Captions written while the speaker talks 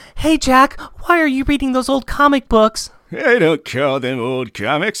Hey, Jack, why are you reading those old comic books? I don't call them old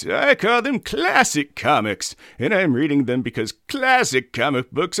comics, I call them classic comics. And I'm reading them because classic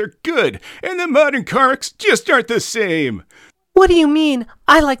comic books are good, and the modern comics just aren't the same. What do you mean?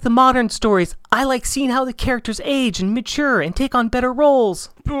 I like the modern stories. I like seeing how the characters age and mature and take on better roles.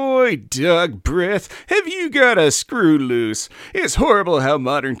 Boy, Doug Breath, have you got a screw loose? It's horrible how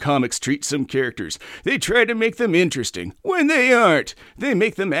modern comics treat some characters. They try to make them interesting when they aren't. They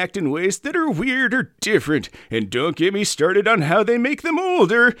make them act in ways that are weird or different. And don't get me started on how they make them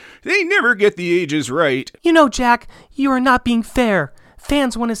older. They never get the ages right. You know, Jack, you are not being fair.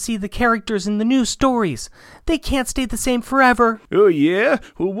 Fans want to see the characters in the new stories. They can't stay the same forever. Oh, yeah?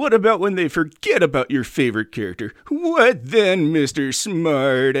 Well, what about when they forget about your favorite character? What then, Mr.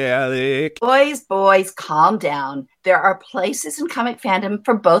 Smart Alec? Boys, calm down. There are places in comic fandom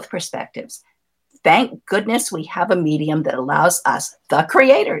for both perspectives. Thank goodness we have a medium that allows us, the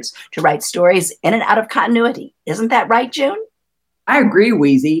creators, to write stories in and out of continuity. Isn't that right, June? I agree,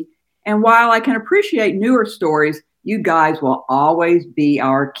 Wheezy. And while I can appreciate newer stories, you guys will always be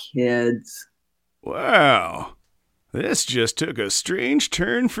our kids. Wow. This just took a strange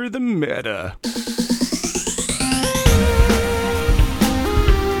turn for the meta.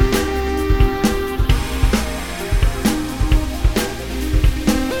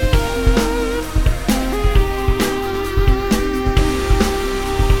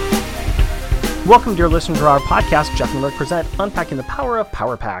 Welcome, dear listener, to our podcast, Jeff and Rick present Unpacking the Power of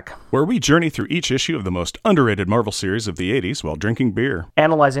Power Pack, where we journey through each issue of the most underrated Marvel series of the 80s while drinking beer,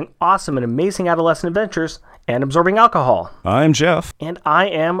 analyzing awesome and amazing adolescent adventures, and absorbing alcohol. I'm Jeff. And I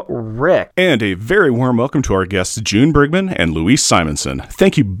am Rick. And a very warm welcome to our guests, June Brigman and Louise Simonson.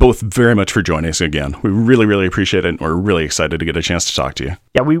 Thank you both very much for joining us again. We really, really appreciate it, and we're really excited to get a chance to talk to you.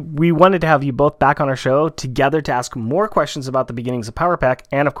 Yeah, we wanted to have you both back on our show together to ask more questions about the beginnings of Power Pack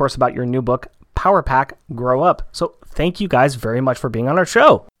and, of course, about your new book, Power Pack Grow Up. So thank you guys very much for being on our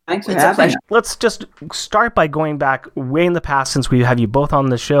show. Thanks for having us. Let's just start by going back way in the past since we have you both on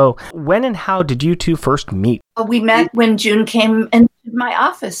the show. When and how did you two first meet? We met when June came into my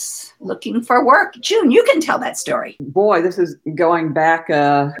office looking for work. June, you can tell that story. Boy, this is going back.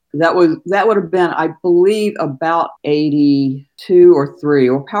 That would have been, I believe, about 82 or 3.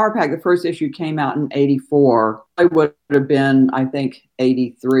 Well, Power Pack, the first issue came out in 84. It would have been, I think,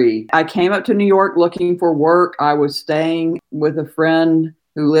 83. I came up to New York looking for work. I was staying with a friend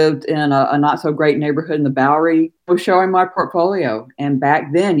who lived in a not-so-great neighborhood in the Bowery. I was showing my portfolio. And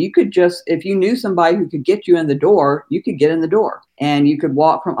back then, you could just, if you knew somebody who could get you in the door, you could get in the door. And you could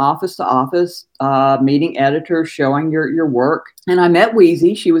walk from office to office, meeting editors, showing your work. And I met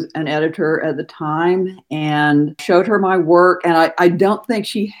Wheezy. She was an editor at the time, and showed her my work. And I don't think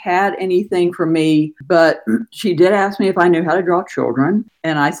she had anything for me, but she did ask me if I knew how to draw children.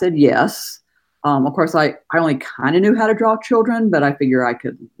 And I said yes. Of course, I only kind of knew how to draw children, but I figure I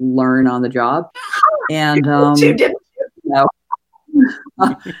could learn on the job. And but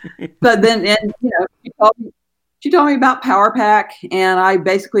then, she told me about Power Pack, and I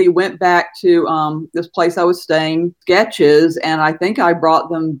basically went back to this place I was staying, Sketches, and I think I brought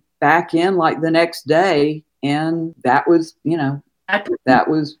them back in like the next day, and that was, I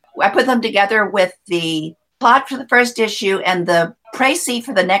put them together with the plot for the first issue and the précis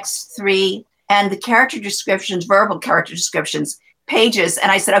for the next 3. And the character descriptions, verbal character descriptions, pages.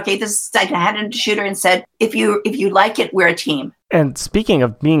 And I said, okay, this is, I handed it to Shooter and said, if you like it, we're a team. And speaking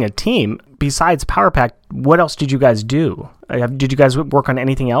of being a team, besides Power Pack, what else did you guys do? Did you guys work on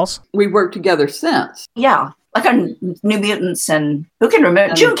anything else? We worked together since. Yeah, like on New Mutants, and who can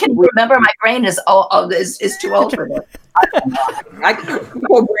remember? June can remember. My brain is too old for this.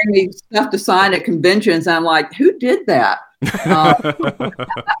 People bring me stuff to sign at conventions, and I'm like, who did that?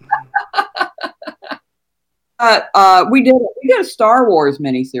 We did a Star Wars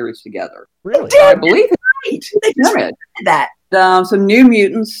miniseries together. Really? I believe it. Right. They did that. Some New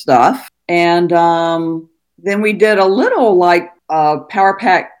Mutant stuff, and then we did a little Power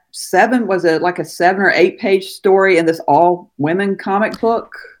Pack 7. Was it like a 7 or 8 page story in this all women comic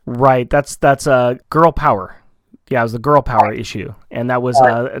book? Right. That's Girl Power. Yeah, it was the Girl Power issue, and that was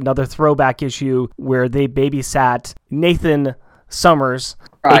another throwback issue where they babysat Nathan Summers,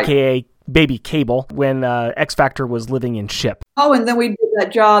 aka Baby Cable, when X Factor was living in SHIP. Oh, and then we did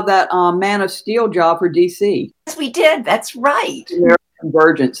that Man of Steel job for DC. Yes, we did. That's right. Their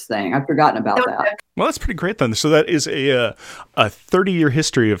Convergence thing. I've forgotten about that. Well, that's pretty great then. So that is a 30-year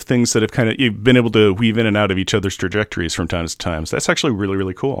history of things that have you've been able to weave in and out of each other's trajectories from time to time. So that's actually really,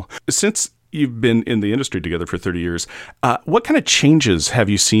 really cool. Since you've been in the industry together for 30 years, what kind of changes have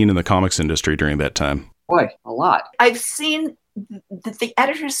you seen in the comics industry during that time? Boy, a lot. I've seen the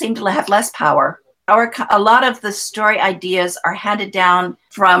editors seem to have less power. A lot of the story ideas are handed down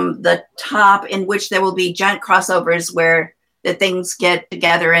from the top, in which there will be giant crossovers where the things get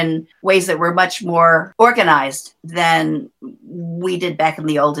together in ways that were much more organized than we did back in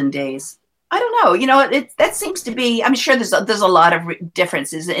the olden days. I don't know. That seems to be, I'm sure there's a lot of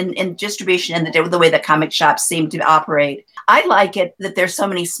differences in distribution and the way that comic shops seem to operate. I like it that there's so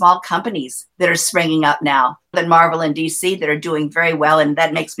many small companies that are springing up now, than Marvel and DC, that are doing very well, and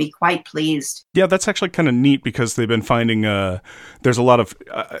that makes me quite pleased. Yeah, that's actually kind of neat, because they've been finding there's a lot of,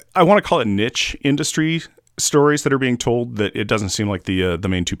 I want to call it niche industry stories that are being told that it doesn't seem like the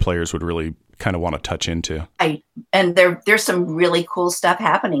main two players would really kind of want to touch into. And there's some really cool stuff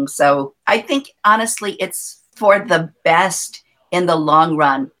happening. So I think, honestly, it's for the best in the long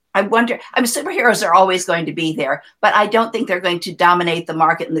run. I wonder, superheroes are always going to be there, but I don't think they're going to dominate the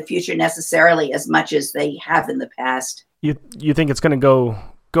market in the future necessarily as much as they have in the past. You think it's going to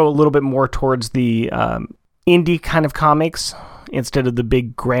go a little bit more towards the indie kind of comics instead of the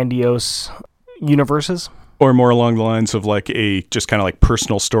big grandiose universes? Or more along the lines of like just kind of like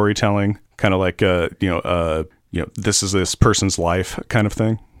personal storytelling, kind of like, this is this person's life kind of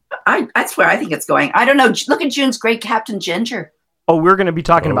thing. That's where I think it's going. I don't know. Look at June's great Captain Ginger. Oh, we're going to be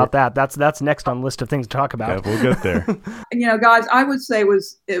talking about that. That's next on the list of things to talk about. Yeah, we'll get there. Guys, I would say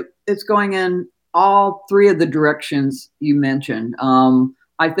it's going in all three of the directions you mentioned.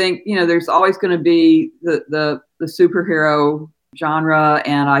 I think, there's always going to be the superhero genre,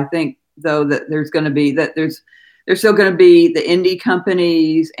 and I think though that there's still going to be the indie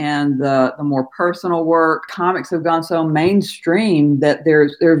companies and the more personal work. Comics have gone so mainstream that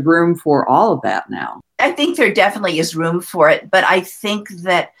there's room for all of that now. I think there definitely is room for it, but I think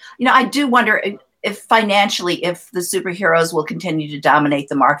that, I do wonder if financially, if the superheroes will continue to dominate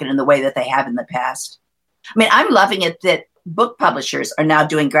the market in the way that they have in the past. I mean, I'm loving it that book publishers are now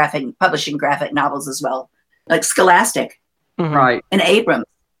publishing graphic novels as well, like Scholastic, right, and Abrams.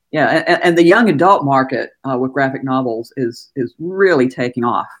 Yeah, and the young adult market with graphic novels is really taking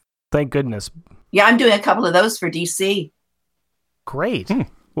off. Thank goodness. Yeah, I'm doing a couple of those for DC. Great.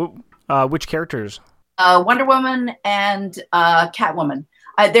 Which characters? Wonder Woman and Catwoman.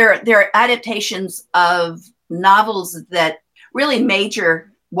 They're adaptations of novels that really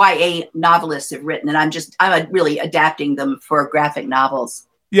major YA novelists have written, and I'm really adapting them for graphic novels.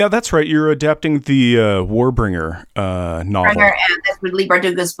 Yeah, that's right. You're adapting the Warbringer novel. And that's Lee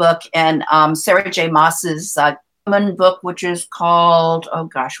Bardugo's book, and Sarah J. Maas's book, which is called,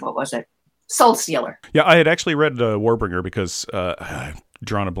 what was it? Soul Stealer. Yeah, I had actually read Warbringer because I've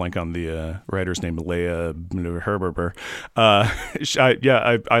drawn a blank on the writer's name, Leah Herberber.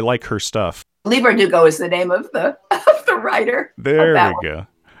 I like her stuff. Lee Bardugo is the name of the writer. There we go.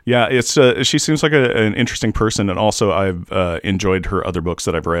 Yeah, it's she seems like an interesting person, and also I've enjoyed her other books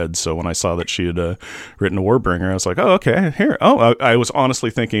that I've read. So when I saw that she had written a Warbringer, I was like, oh, okay, here. Oh, I was honestly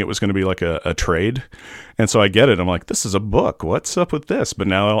thinking it was going to be like a trade, and so I get it. I'm like, this is a book. What's up with this? But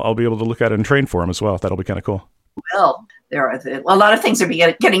now I'll be able to look at it in trade form as well. That'll be kind of cool. Well, there are a lot of things are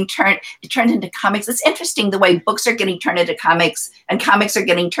getting turned into comics. It's interesting the way books are getting turned into comics, and comics are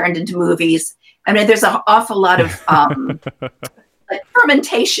getting turned into movies. I mean, there's an awful lot of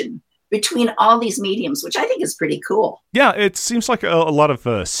fermentation between all these mediums, which I think is pretty cool. Yeah, it seems like a lot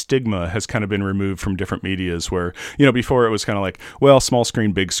of stigma has kind of been removed from different medias where, before it was kind of like, well, small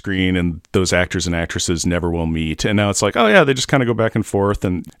screen, big screen, and those actors and actresses never will meet. And now it's like, oh yeah, they just kind of go back and forth.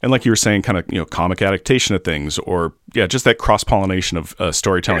 And like you were saying, kind of, comic adaptation of things, or yeah, just that cross-pollination of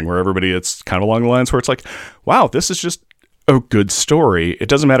storytelling where everybody, it's kind of along the lines where it's like, wow, this is just a good story. It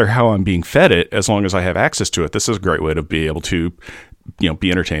doesn't matter how I'm being fed it, as long as I have access to it. This is a great way to be able to,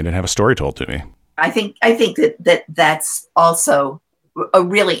 be entertained and have a story told to me. I think that's also a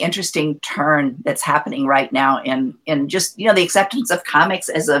really interesting turn that's happening right now in just, the acceptance of comics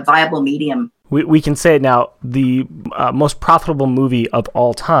as a viable medium. We can say now the most profitable movie of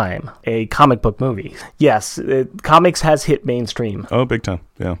all time, a comic book movie. Yes, comics has hit mainstream. Oh, big time,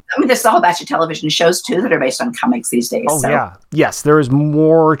 yeah. I mean, there's a whole batch of television shows, too, that are based on comics these days. Oh, so. Yeah. Yes, there is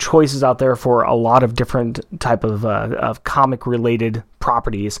more choices out there for a lot of different type of comic-related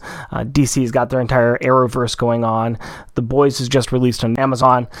properties. DC's got their entire Arrowverse going on. The Boys is just released on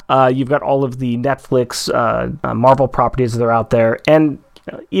Amazon. You've got all of the Netflix Marvel properties that are out there, and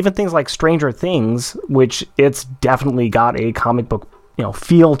even things like Stranger Things, which it's definitely got a comic book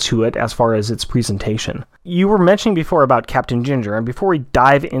feel to it as far as its presentation. You were mentioning before about Captain Ginger, and before we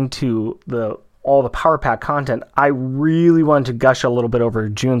dive into all the Power Pack content, I really wanted to gush a little bit over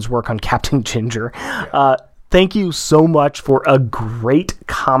June's work on Captain Ginger. Thank you so much for a great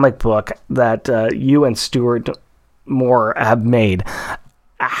comic book that you and Stuart more have made.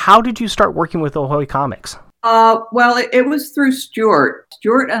 How did you start working with Ahoy Comics? Well, it was through Stuart.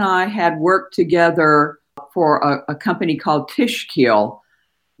 Stuart and I had worked together for a company called Tishkeel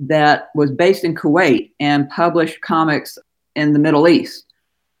that was based in Kuwait and published comics in the Middle East.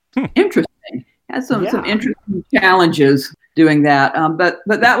 Interesting. Had some interesting challenges doing that. But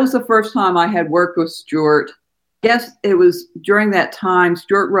that was the first time I had worked with Stuart. Yes, it was during that time.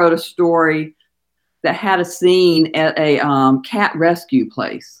 Stuart wrote a story that had a scene at a cat rescue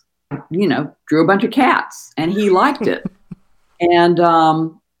place. Drew a bunch of cats, and he liked it. And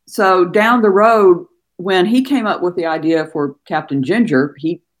so down the road, when he came up with the idea for Captain Ginger,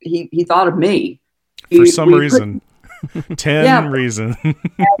 he thought of me. For some reason. 10 reasons.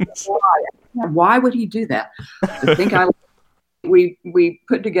 Why would he do that? I think we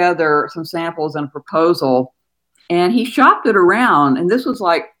put together some samples and a proposal, and he shopped it around. And this was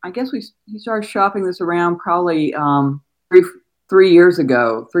like, I guess he started shopping this around probably 4 years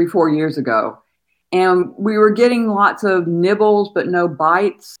ago. And we were getting lots of nibbles, but no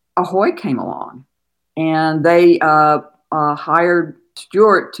bites. Ahoy came along, and they hired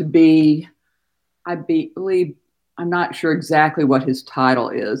Stuart to be, I believe, I'm not sure exactly what his title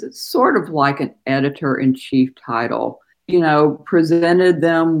is. It's sort of like an editor-in-chief title. Presented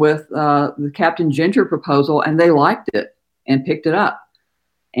them with the Captain Ginger proposal, and they liked it and picked it up.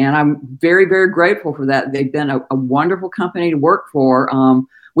 And I'm very, very grateful for that. They've been a wonderful company to work for.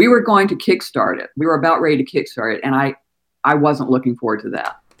 We were going to kickstart it. We were about ready to kickstart it, and I wasn't looking forward to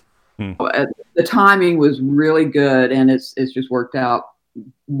that. The timing was really good, and it's just worked out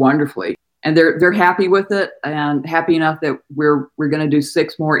wonderfully. And they're happy with it, and happy enough that we're going to do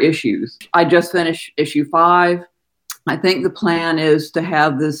 6 more issues. I just finished issue 5. I think the plan is to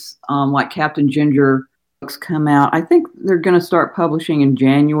have this like Captain Ginger books come out. I think they're going to start publishing in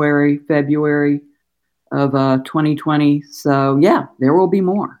February of 2020. So yeah, there will be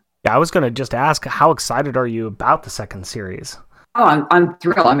more. Yeah, I was going to just ask, how excited are you about the second series? Oh, I'm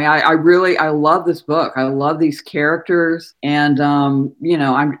thrilled. I mean, I love this book. I love these characters, and I'm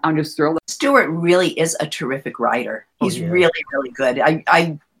just thrilled. Stuart really is a terrific writer. He's really, really good.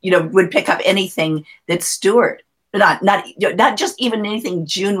 I would pick up anything that Stuart, not just even anything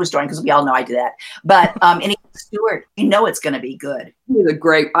June was doing, because we all know I do that, but anything Stuart, it's going to be good. He's a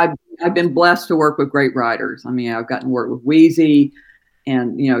great. I've been blessed to work with great writers. I mean, I've gotten to work with Wheezy,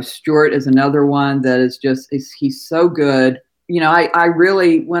 and Stuart is another one that he's so good. I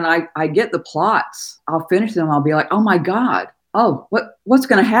really, when I get the plots, I'll finish them. I'll be like, oh my God, what's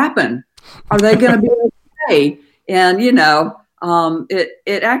going to happen? Are they going to be okay? And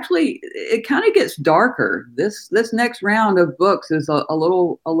it actually kind of gets darker. This next round of books is a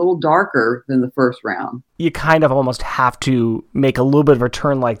little darker than the first round. You kind of almost have to make a little bit of a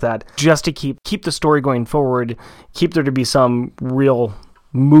turn like that just to keep the story going forward, keep there to be some real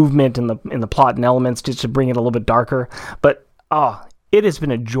movement in the plot and elements, just to bring it a little bit darker. But it has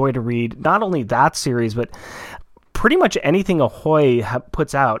been a joy to read not only that series, but pretty much anything Ahoy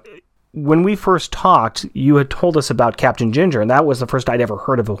puts out. When we first talked, you had told us about Captain Ginger, and that was the first I'd ever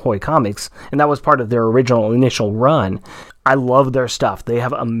heard of Ahoy Comics, and that was part of their original initial run. I love their stuff. They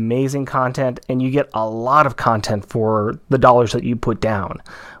have amazing content, and you get a lot of content for the dollars that you put down,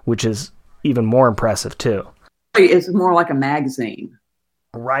 which is even more impressive, too. It's more like a magazine,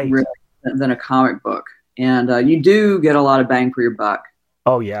 right, really, than a comic book. And you do get a lot of bang for your buck.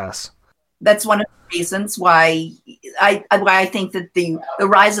 Oh, yes. That's one of the reasons why I think that the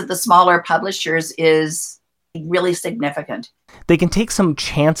rise of the smaller publishers is really significant. They can take some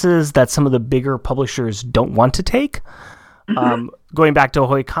chances that some of the bigger publishers don't want to take. Mm-hmm. Going back to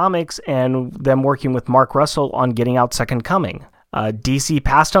Ahoy Comics and them working with Mark Russell on getting out Second Coming. DC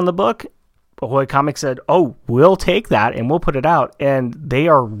passed on the book. Ahoy Comics said, we'll take that and we'll put it out, and they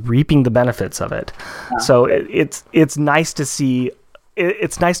are reaping the benefits of it. Yeah. So it's nice to see.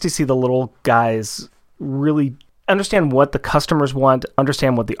 It's nice to see the little guys really understand what the customers want,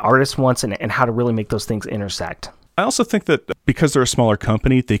 understand what the artist wants, and how to really make those things intersect. I also think that because they're a smaller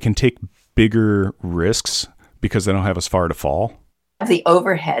company, they can take bigger risks because they don't have as far to fall. The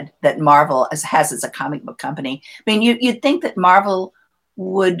overhead that Marvel has as a comic book company. I mean, you'd think that Marvel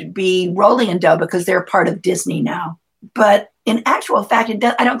would be rolling in dough because they're part of Disney now. But in actual fact,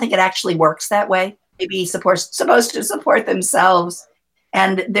 I don't think it actually works that way. Maybe supposed to support themselves.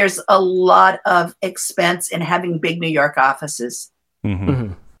 And there's a lot of expense in having big New York offices. Mm-hmm.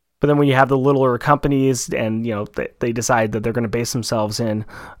 Mm-hmm. But then when you have the littler companies and, they decide that they're going to base themselves in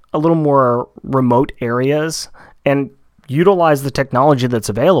a little more remote areas and utilize the technology that's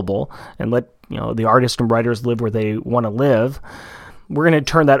available and let, the artists and writers live where they want to live, we're going to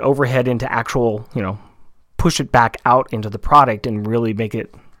turn that overhead into actual, push it back out into the product and really make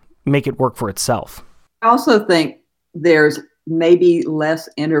it work for itself. I also think there's maybe less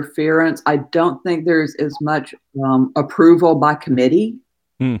interference. I don't think there's as much approval by committee.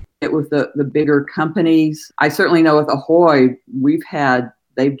 It was the bigger companies. I certainly know with Ahoy,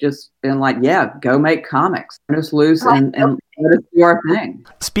 they've just been like, yeah, go make comics. Turn us loose and let us do our thing.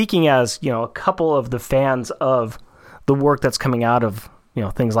 Speaking as, a couple of the fans of the work that's coming out of,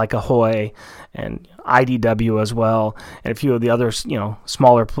 things like Ahoy and IDW as well, and a few of the other,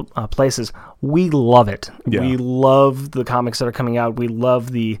 smaller places, we love it. Yeah. We love the comics that are coming out. We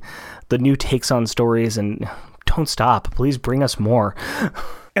love the new takes on stories, and don't stop. Please bring us more.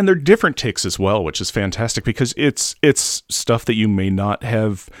 And they're different takes as well, which is fantastic because it's stuff that you may not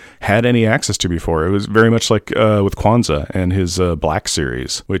have had any access to before. It was very much like with Kwanzaa and his Black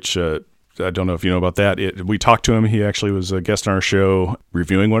series, which I don't know if you know about that. We talked to him. He actually was a guest on our show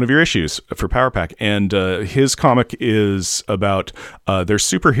reviewing one of your issues for Power Pack. And his comic is about they're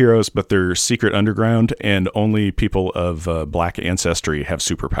superheroes, but they're secret underground, and only people of Black ancestry have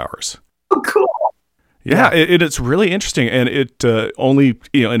superpowers. Oh, cool. Yeah, it's really interesting, and it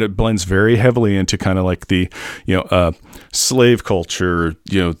and it blends very heavily into kind of like the, slave culture,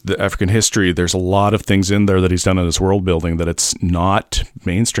 the African history. There's a lot of things in there that he's done in his world building that it's not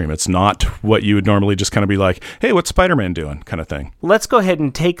mainstream. It's not what you would normally just kind of be like, hey, what's Spider-Man doing kind of thing. Let's go ahead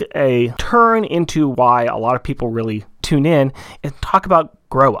and take a turn into why a lot of people really tune in and talk about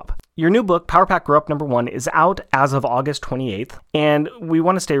Grow Up. Your new book, Power Pack Grow Up #1, is out as of August 28th, and we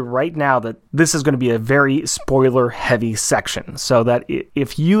want to say right now that this is going to be a very spoiler-heavy section, so that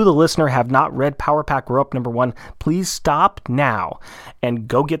if you, the listener, have not read Power Pack Grow Up #1, please stop now and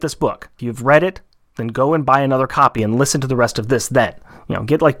go get this book. If you've read it, then go and buy another copy and listen to the rest of this then.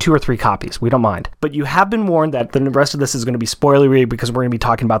 Get like 2 or 3 copies. We don't mind. But you have been warned that the rest of this is going to be spoilery because we're going to be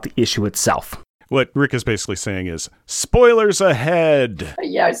talking about the issue itself. What Rick is basically saying is, spoilers ahead.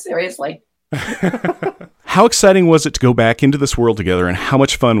 Yeah, seriously. How exciting was it to go back into this world together, and how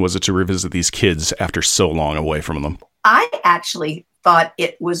much fun was it to revisit these kids after so long away from them? I actually thought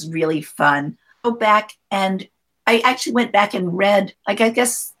it was really fun. Go back, and I actually went back and read, I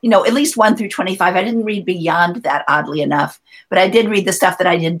guess, at least 1 through 25. I didn't read beyond that, oddly enough, but I did read the stuff that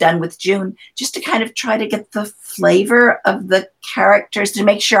I had done with June, just to kind of try to get the flavor of the characters, to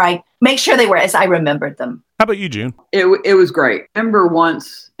make sure they were as I remembered them. How about you, June? It was great. I remember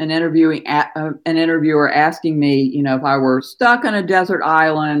once an interviewer asking me, if I were stuck on a desert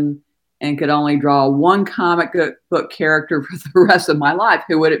island and could only draw one comic book character for the rest of my life,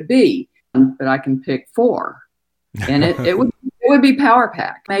 who would it be? But I can pick 4. And it would be Power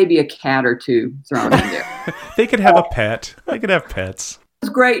Pack. Maybe a cat or 2 thrown in there. They could have a pet. They could have pets. It was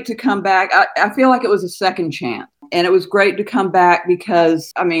great to come back. I feel like it was a second chance. And it was great to come back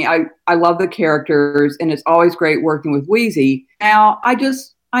because, I love the characters, and it's always great working with Wheezy. Now,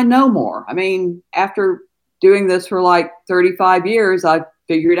 I know more. After doing this for like 35 years, I've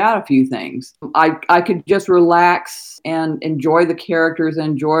figured out a few things. I could just relax and enjoy the characters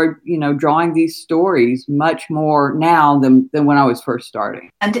and enjoy, drawing these stories much more now than when I was first starting.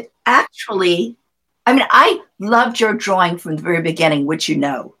 And actually, I loved your drawing from the very beginning, which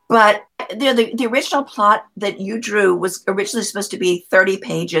but the original plot that you drew was originally supposed to be 30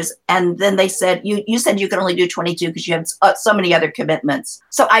 pages. And then they said, you said you could only do 22 because you had so many other commitments.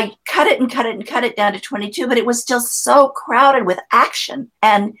 So I cut it down to 22, but it was still so crowded with action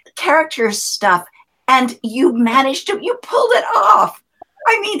and character stuff. And you pulled it off.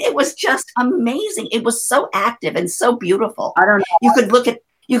 It was just amazing. It was so active and so beautiful. I don't know.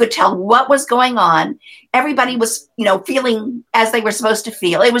 You could tell what was going on. Everybody was, feeling as they were supposed to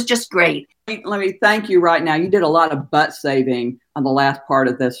feel. It was just great. Let me thank you right now. You did a lot of butt saving on the last part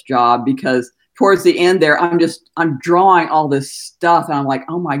of this job, because towards the end there, I'm drawing all this stuff, and I'm like,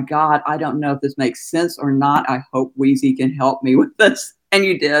 oh my God, I don't know if this makes sense or not. I hope Wheezy can help me with this. And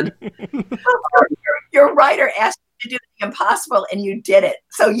you did. Your writer asked you to do the impossible, and you did it.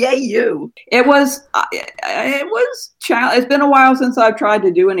 So yay, you. It was it's been a while since I've tried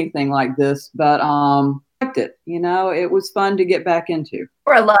to do anything like this, but liked it. It was fun to get back into.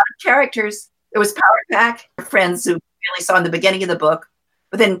 For a lot of characters, there was Power Pack, friends who really saw in the beginning of the book,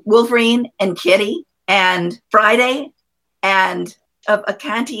 but then Wolverine and Kitty and Friday and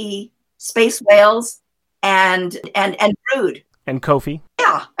Akanti Space Whales and Brood. And Kofi.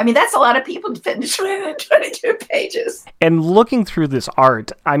 Yeah. That's a lot of people to fit into 22 pages. And looking through this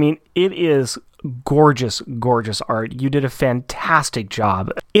art, it is gorgeous, gorgeous art. You did a fantastic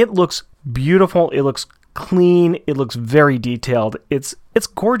job. It looks beautiful. It looks clean. It looks very detailed. It's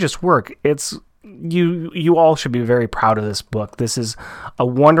gorgeous work. It's you all should be very proud of this book. This is a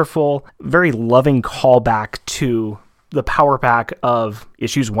wonderful, very loving callback to the Power Pack of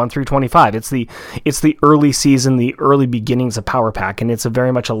issues 1 through 25. It's the early season, the early beginnings of Power Pack, and it's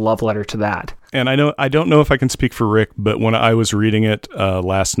very much a love letter to that. And I don't know if I can speak for Rick, but when I was reading it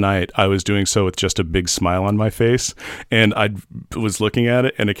last night, I was doing so with just a big smile on my face, and I was looking at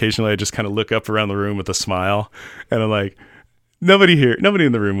it, and occasionally I just kind of look up around the room with a smile, and I'm like, nobody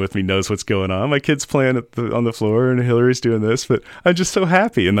in the room with me knows what's going on. My kid's playing on the floor, and Hillary's doing this, but I'm just so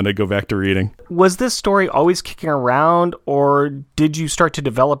happy. And then I go back to reading. Was this story always kicking around, or did you start to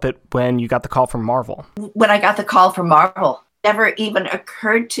develop it when you got the call from Marvel? When I got the call from Marvel, it never even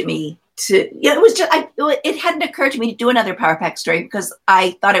occurred to me it hadn't occurred to me to do another Power Pack story because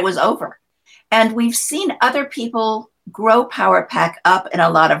I thought it was over. And we've seen other people grow Power Pack up in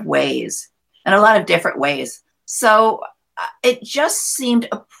a lot of ways, in a lot of different ways. So it just seemed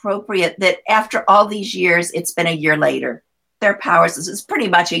appropriate that after all these years, it's been a year later. Their powers, this is pretty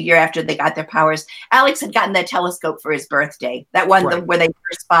much a year after they got their powers. Alex had gotten that telescope for his birthday, that one right. Where they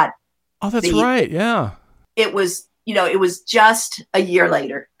first fought. Oh, that's right. Yeah. It was, it was just a year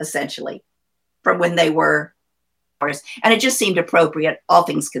later, essentially, from when they were powers. And it just seemed appropriate, all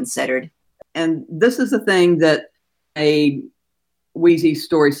things considered. And this is the thing that made Wheezy's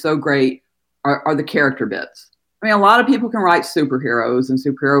story so great are the character bits. I mean, a lot of people can write superheroes and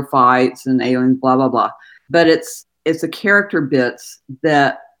superhero fights and aliens, blah, blah, blah. But it's the character bits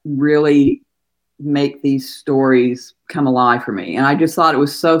that really make these stories come alive for me. And I just thought it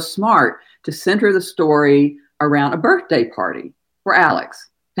was so smart to center the story around a birthday party for Alex,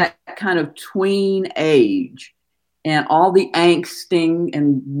 that kind of tween age and all the angsting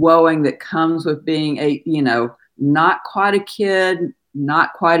and woeing that comes with being not quite a kid,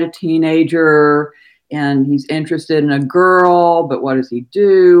 not quite a teenager, and he's interested in a girl, but what does he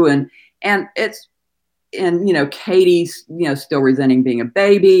do? And Katie's, still resenting being a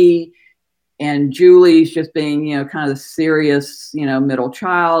baby, and Julie's just being, kind of the serious, middle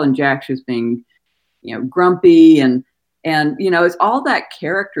child, and Jack's just being, grumpy, and it's all that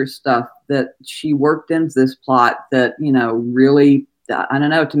character stuff that she worked into this plot that, really, I don't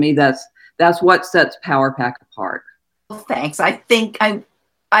know, to me, that's what sets Power Pack apart. Well, thanks. I think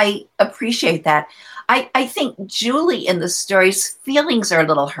I appreciate that. I think Julie in the story's feelings are a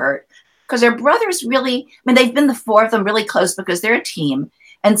little hurt because her brother's really, they've been the four of them really close because they're a team,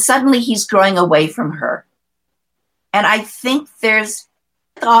 and suddenly he's growing away from her. And I think there's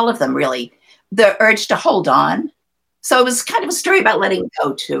all of them really, the urge to hold on. So it was kind of a story about letting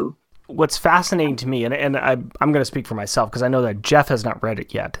go too. What's fascinating to me, and I'm going to speak for myself because I know that Jeff has not read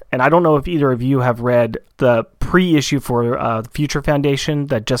it yet. And I don't know if either of you have read the pre-issue for the Future Foundation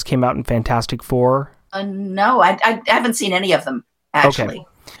that just came out in Fantastic Four. No, I haven't seen any of them, actually. Okay.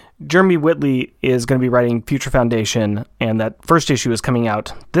 Jeremy Whitley is going to be writing Future Foundation, and that first issue is coming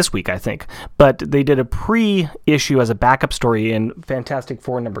out this week, I think. But they did a pre-issue as a backup story in Fantastic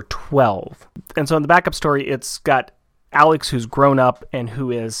Four number 12. And so in the backup story, it's got Alex, who's grown up and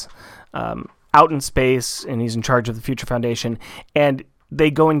who is out in space, and he's in charge of the Future Foundation. And they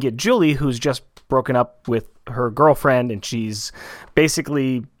go and get Julie, who's just broken up with her girlfriend, and she's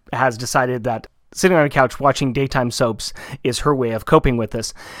basically has decided that sitting on a couch watching daytime soaps is her way of coping with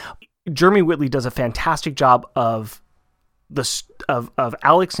this. Jeremy Whitley does a fantastic job of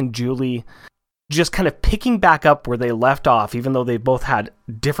Alex and Julie just kind of picking back up where they left off, even though they both had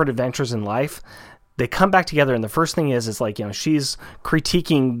different adventures in life. They come back together, and the first thing is like, she's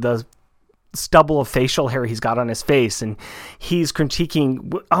critiquing the stubble of facial hair he's got on his face, and he's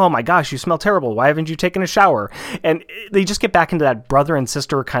critiquing, oh my gosh, you smell terrible, why haven't you taken a shower? And they just get back into that brother and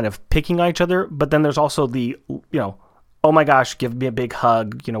sister kind of picking on each other. But then there's also the, oh my gosh, give me a big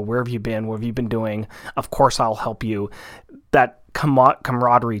hug, where have you been, what have you been doing, of course I'll help you, that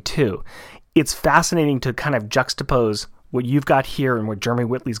camaraderie too. It's fascinating to kind of juxtapose what you've got here and what Jeremy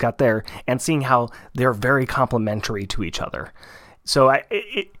Whitley's got there, and seeing how they're very complementary to each other. So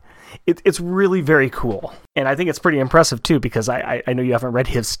it's really very cool. And I think it's pretty impressive too, because I know you haven't read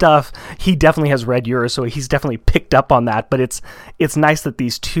his stuff. He definitely has read yours, so he's definitely picked up on that. But it's nice that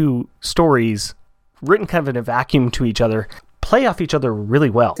these two stories, written kind of in a vacuum to each other, play off each other really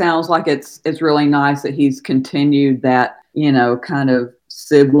well. Sounds like it's really nice that he's continued that, kind of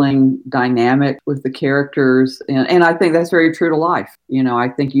sibling dynamic with the characters. And I think that's very true to life. I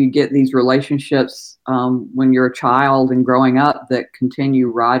think you get these relationships when you're a child and growing up that continue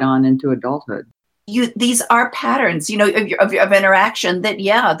right on into adulthood. These are patterns, of interaction that,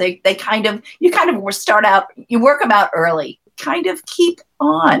 they kind of start out, you work them out early, kind of keep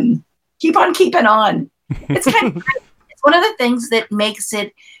on keeping on. It's kind of, it's one of the things that makes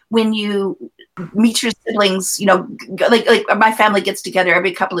it, when you meet your siblings, like my family gets together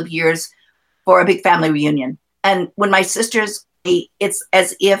every couple of years for a big family reunion. And when my sisters, it's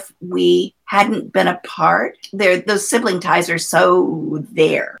as if we hadn't been apart. Those sibling ties are so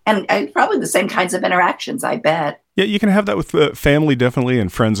there. And probably the same kinds of interactions, I bet. Yeah, you can have that with family, definitely,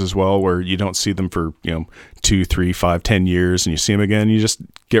 and friends as well, where you don't see them for 2, 3, 5, 10 years, and you see them again, you just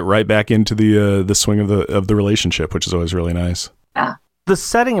get right back into the swing of the relationship, which is always really nice. Yeah. The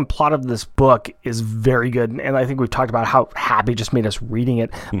setting and plot of this book is very good, and I think we've talked about how happy just made us reading it,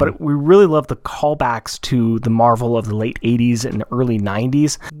 but we really love the callbacks to the Marvel of the late 80s and early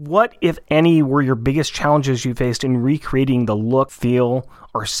 90s. What, if any, were your biggest challenges you faced in recreating the look, feel,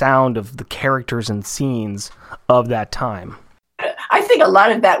 or sound of the characters and scenes of that time? I think a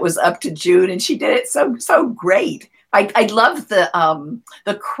lot of that was up to June, and she did it so great. I love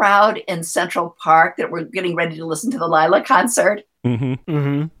the crowd in Central Park that were getting ready to listen to the Lila concert. Mm-hmm.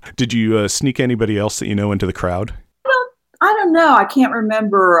 Mm-hmm. Did you sneak anybody else that you know into the crowd? I don't know. I can't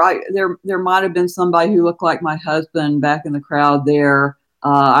remember. There might have been somebody who looked like my husband back in the crowd there.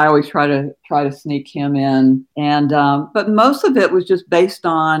 I always try to sneak him in, and but most of it was just based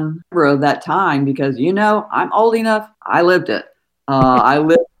on that time because I'm old enough. I lived it. I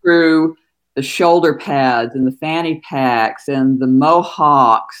lived through the shoulder pads and the fanny packs and the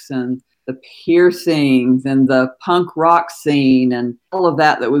mohawks and the piercings and the punk rock scene and all of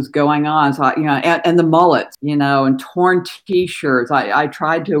that was going on. So, and the mullets, and torn T-shirts. I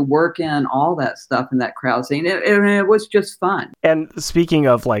tried to work in all that stuff in that crowd scene. It was just fun. And speaking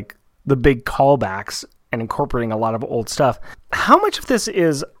of like the big callbacks and incorporating a lot of old stuff, how much of this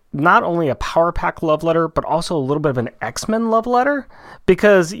is not only a Power Pack love letter, but also a little bit of an X-Men love letter?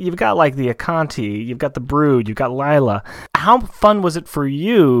 Because you've got like the Akanti, you've got the Brood, you've got Lila. How fun was it for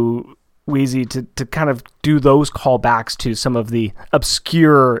you, Wheezy, to kind of do those callbacks to some of the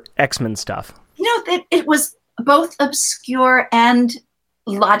obscure X-Men stuff? It was both obscure and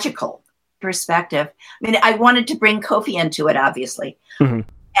logical perspective. I mean, I wanted to bring Kofi into it, obviously. Mm-hmm.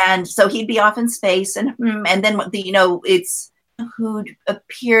 And so he'd be off in space and then, it's who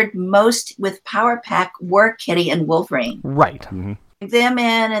appeared most with Power Pack were Kitty and Wolverine. Right. Mm-hmm. Them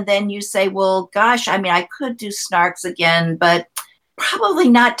in, and then you say, well, gosh, I mean, I could do Snarks again, but probably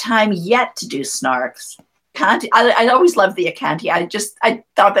not time yet to do Snarks. I always loved the Akanti. I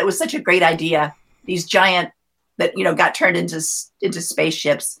thought that was such a great idea. These giant that, got turned into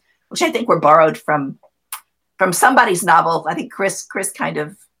spaceships, which I think were borrowed from somebody's novel. I think Chris kind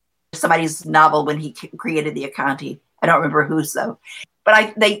of somebody's novel when he created the Akanti. I don't remember whose though, but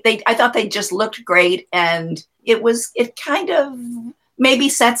I thought they just looked great, and it kind of maybe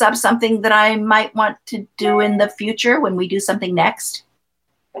sets up something that I might want to do in the future when we do something next.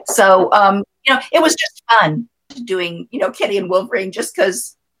 So it was just fun doing Kitty and Wolverine, just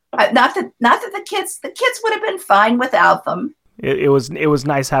because not that the kids would have been fine without them. It was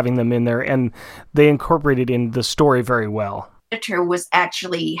nice having them in there, and they incorporated in the story very well. Editor was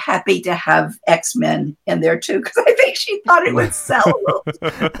actually happy to have X-Men in there too, because I think she thought it would sell a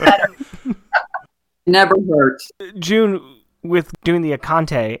little better. Never hurts. June, with doing the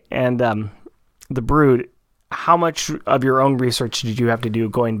Akante and the Brood, how much of your own research did you have to do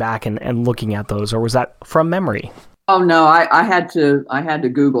going back and looking at those, or was that from memory? Oh no, I had to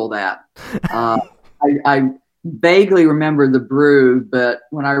Google that. I vaguely remember the Brood, but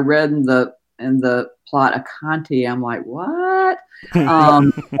when I read in the plot Akanti, I'm like, what? Sorry.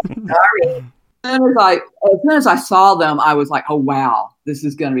 As soon as I saw them, I was like, oh wow, this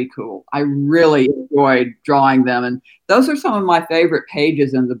is going to be cool. I really enjoyed drawing them, and those are some of my favorite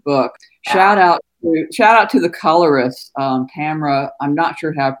pages in the book. Shout out to the colorist, Tamara. I'm not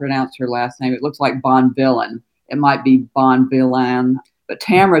sure how to pronounce her last name. It looks like Bonvillain. It might be Bonvillain, but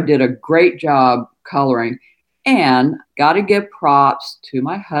Tamara did a great job coloring. And got to give props to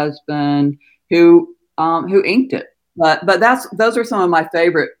my husband who inked it. But those are some of my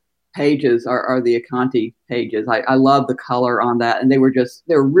favorite pages are the Akanti pages. I love the color on that, and they were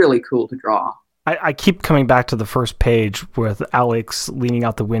really cool to draw. I keep coming back to the first page with Alex leaning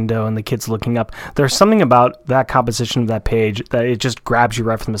out the window and the kids looking up. There's something about that composition of that page that it just grabs you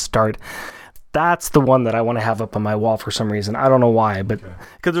right from the start. That's the one that I want to have up on my wall for some reason. I don't know why, but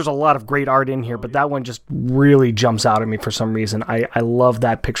because there's a lot of great art in here, but that one just really jumps out at me for some reason. I love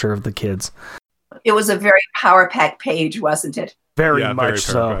that picture of the kids. It was a very Power Pack page, wasn't it? Very much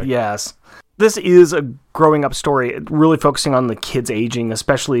so, yes. This is a growing up story, really focusing on the kids aging,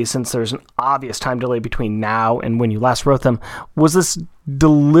 especially since there's an obvious time delay between now and when you last wrote them. Was this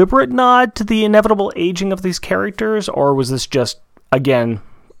deliberate nod to the inevitable aging of these characters, or was this just, again,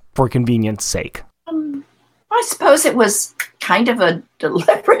 for convenience sake? I suppose it was kind of a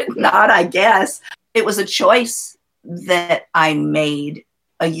deliberate not, I guess. It was a choice that I made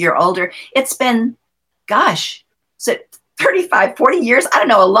a year older. It's been, gosh, so 35, 40 years? I don't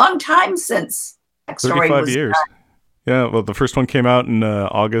know, a long time since that story 35 was years. done. Yeah, well, the first one came out in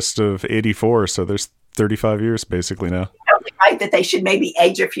August of 84, so there's 35 years basically now. Right, that they should maybe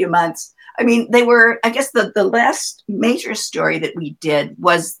age a few months. I mean, they were, I guess the last major story that we did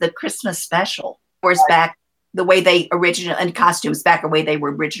was the Christmas special. Whereas back the way they originally, and costumes back the way they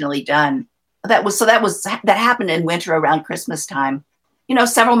were originally done. That happened in winter around Christmas time.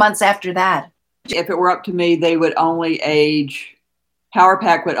 Several months after that. If it were up to me, they would only age, Power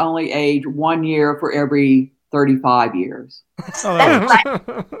Pack would only age 1 year for every 35 years.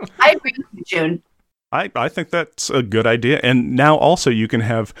 I agree with you, June. I think that's a good idea. And now also you can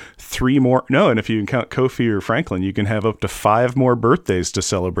have 3 more. No, and if you can count Kofi or Franklin, you can have up to 5 more birthdays to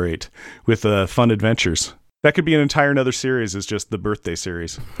celebrate with fun adventures. That could be an entire another series, is just the birthday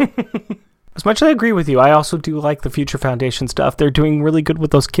series. As much as I agree with you, I also do like the Future Foundation stuff. They're doing really good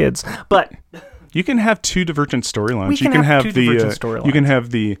with those kids. But you can have 2 divergent storylines. You can have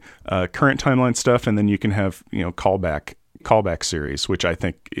the current timeline stuff, and then you can have callback series, which I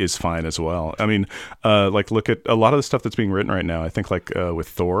think is fine as well. I mean, look at a lot of the stuff that's being written right now. I think with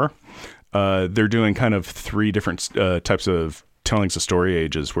Thor, they're doing kind of 3 different types of tellings of story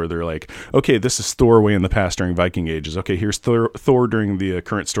ages, where they're like, okay, this is Thor way in the past during Viking ages. Okay, here's Thor during the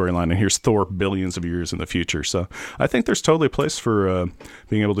current storyline, and here's Thor billions of years in the future. So I think there's totally a place for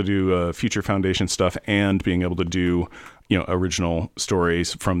being able to do Future Foundation stuff and being able to do original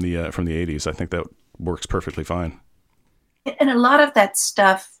stories from the 80s. I think that works perfectly fine. And a lot of that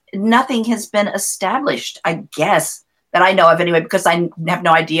stuff, nothing has been established, I guess, that I know of anyway, because I have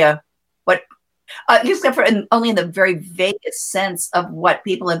no idea what, except for only in the very vaguest sense of what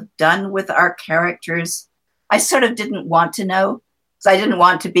people have done with our characters. I sort of didn't want to know, because I didn't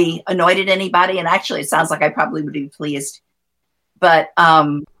want to be annoyed at anybody. And actually, it sounds like I probably would be pleased. But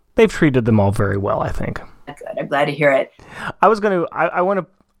they've treated them all very well, I think. Good. I'm glad to hear it. I want to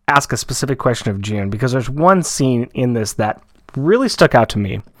ask a specific question of June, because there's one scene in this that really stuck out to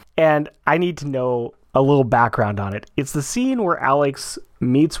me, and I need to know a little background on it. It's the scene where Alex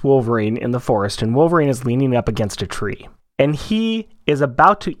meets Wolverine in the forest, and Wolverine is leaning up against a tree, and he is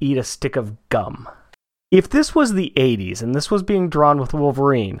about to eat a stick of gum. If this was the 80s and this was being drawn with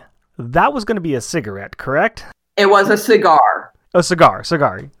Wolverine, that was going to be a cigarette, correct? It was a cigar. A cigar,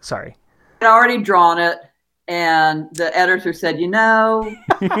 sorry. I'd already drawn it, and the editor said,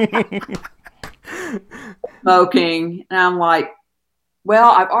 smoking. And I'm like,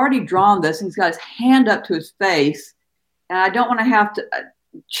 well, I've already drawn this. And he's got his hand up to his face, and I don't want to have to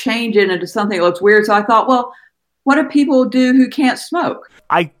change it into something that looks weird. So I thought, well, what do people do who can't smoke?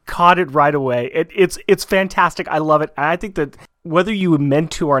 I caught it right away. It's fantastic. I love it. And I think that whether you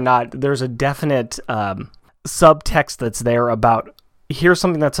meant to or not, there's a definite subtext that's there about, here's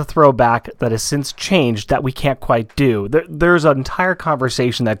something that's a throwback that has since changed that we can't quite do. There's an entire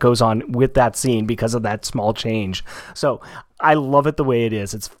conversation that goes on with that scene because of that small change. So I love it the way it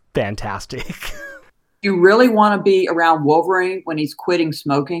is. It's fantastic. You really want to be around Wolverine when he's quitting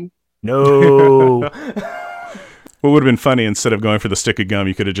smoking? No. What would have been funny, instead of going for the stick of gum,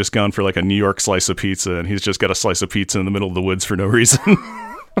 you could have just gone for like a New York slice of pizza, and he's just got a slice of pizza in the middle of the woods for no reason.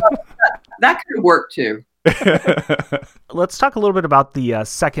 That could work too. Let's talk a little bit about the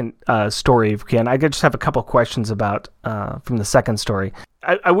second story, if we can. I just have a couple questions about from the second story.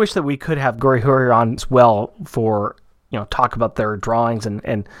 I wish that we could have Guri on as well for talk about their drawings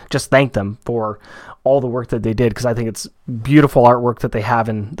and just thank them for all the work that they did, because I think it's beautiful artwork that they have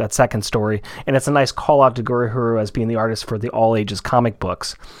in that second story, and it's a nice call out to Guri as being the artist for the all ages comic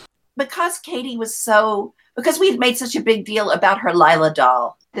books. Because Katie because we had made such a big deal about her Lila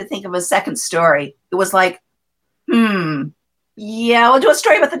doll, to think of a second story, it was like, yeah, we'll do a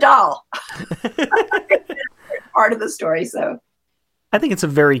story about the doll. Part of the story, so. I think it's a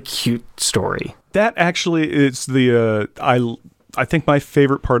very cute story. That actually is I think my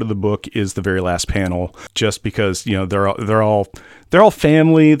favorite part of the book is the very last panel, just because they're all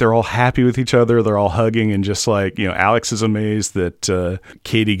family, they're all happy with each other, they're all hugging, and just like Alex is amazed that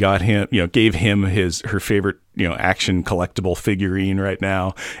Katie gave him her favorite action collectible figurine right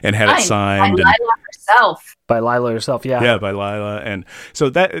now, and had it signed by Lila herself. By Lila herself, yeah. Yeah, by Lila. And so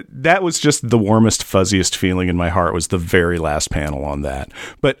that was just the warmest, fuzziest feeling in my heart, was the very last panel on that.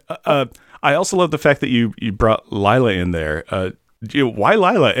 But I also love the fact that you brought Lila in there. Why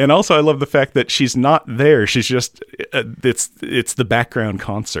Lila? And also I love the fact that she's not there. She's just it's the background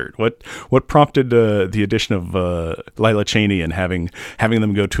concert. What prompted the addition of Lila Cheney and having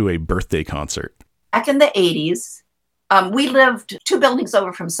them go to a birthday concert? Back in the 80s, We lived 2 buildings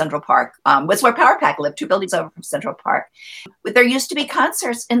over from Central Park. Was where Power Pack lived, 2 buildings over from Central Park. There used to be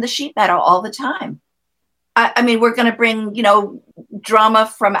concerts in the sheep meadow all the time. I mean, we're going to bring,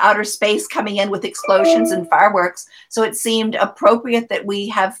 drama from outer space coming in with explosions and fireworks. So it seemed appropriate that we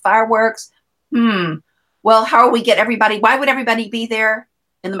have fireworks. Well, how will we get everybody? Why would everybody be there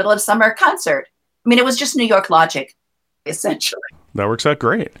in the middle of summer concert? I mean, it was just New York logic, essentially. That works out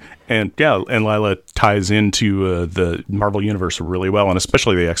great. And yeah, and Lila ties into the Marvel Universe really well, and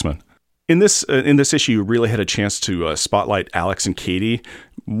especially the X-Men. In this issue, you really had a chance to spotlight Alex and Katie.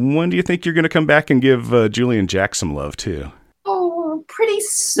 When do you think you're going to come back and give Julie and Jack some love too? Oh, pretty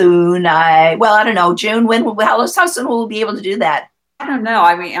soon. I don't know. June. How soon will we be able to do that? I don't know.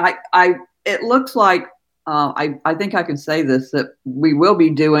 I mean, it looks like I think I can say this, that we will be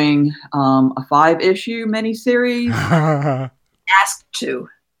doing a 5-issue miniseries. Asked to.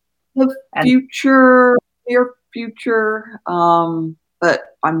 The near future, but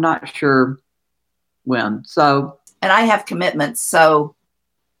I'm not sure when. So, and I have commitments, so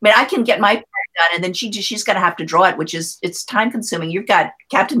I mean, I can get my part done, and then she's going to have to draw it, which is it's time consuming. You've got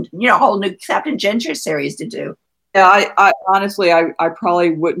a whole new Captain Ginger series to do. Yeah, I honestly, I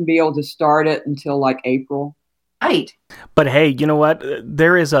probably wouldn't be able to start it until like April. Right. But hey, you know what?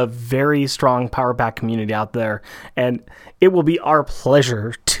 There is a very strong Power Pack community out there, and it will be our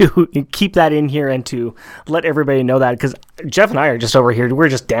pleasure to keep that in here and to let everybody know that, because Jeff and I are just over here. We're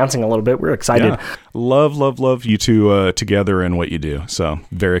just dancing a little bit. We're excited. Yeah. Love you two together and what you do. So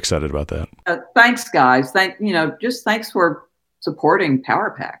very excited about that. Thanks, guys. Thanks for supporting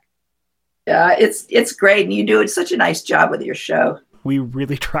Power Pack. Yeah, it's great, and you do such a nice job with your show. We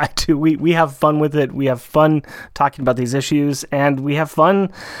really try to. We have fun with it. We have fun talking about these issues, and we have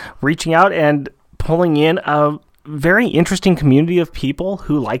fun reaching out and pulling in a very interesting community of people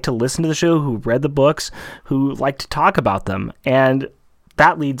who like to listen to the show, who read the books, who like to talk about them. And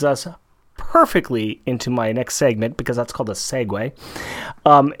that leads us perfectly into my next segment, because that's called a segue,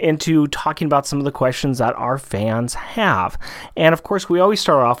 into talking about some of the questions that our fans have. And of course, we always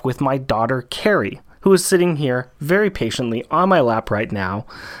start off with my daughter, Carrie, who is sitting here very patiently on my lap right now.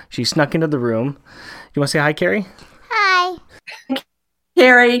 She snuck into the room. You want to say hi, Carrie? Hi.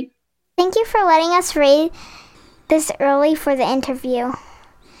 Carrie. Thank you for letting us read this early for the interview.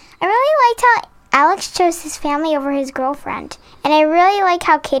 I really liked how Alex chose his family over his girlfriend. And I really like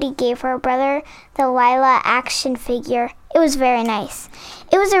how Katie gave her brother the Lila action figure. It was very nice.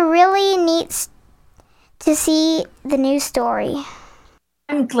 It was a really neat to see the new story.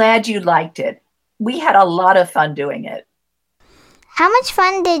 I'm glad you liked it. We had a lot of fun doing it. How much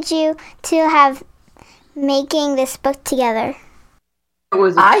fun did you two have making this book together? It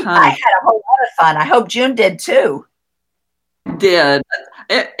was I had a whole lot of fun. I hope June did too. Did.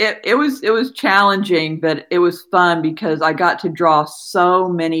 It was challenging, but it was fun because I got to draw so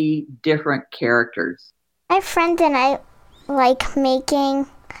many different characters. My friend and I like making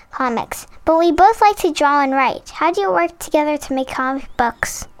comics, but we both like to draw and write. How do you work together to make comic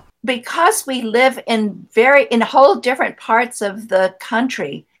books? Because we live in whole different parts of the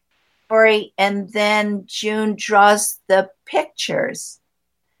country, and then June draws the pictures.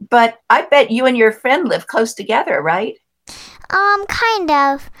 But I bet you and your friend live close together, right? Kind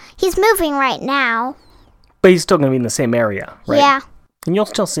of. He's moving right now. But he's still going to be in the same area, right? Yeah. And you'll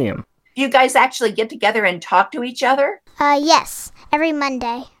still see him. You guys actually get together and talk to each other? Yes. Every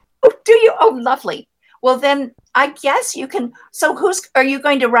Monday. Oh, do you? Oh, lovely. Well, then I guess you can. So are you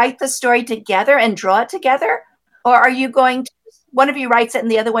going to write the story together and draw it together? Or are you going to, one of you writes it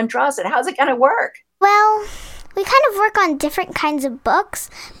and the other one draws it? How's it going to work? Well, we kind of work on different kinds of books,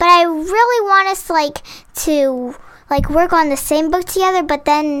 but I really want us to work on the same book together, but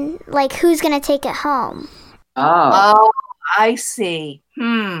then who's going to take it home? Oh, I see.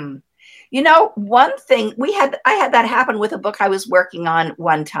 One thing I had that happen with a book I was working on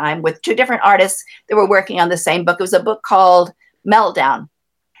one time with 2 different artists that were working on the same book. It was a book called Meltdown.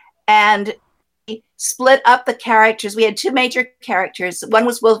 And we split up the characters. We had 2 major characters. One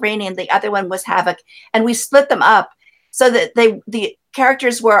was Wolverine and the other one was Havoc. And we split them up so that the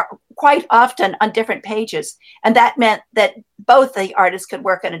characters were quite often on different pages. And that meant that both the artists could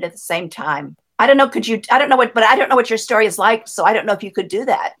work on it at the same time. I don't know, I don't know what your story is like, so I don't know if you could do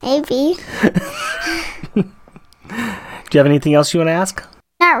that. Maybe. Do you have anything else you want to ask?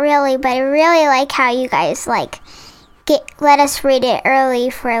 Not really, but I really like how you guys let us read it early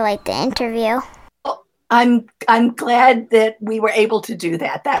for the interview. Well, I'm glad that we were able to do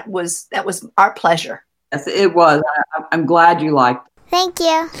that. That was our pleasure. Yes, it was. I'm glad you liked it. Thank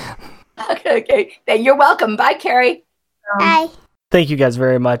you. Okay. You're welcome. Bye, Carrie. Bye. Thank you guys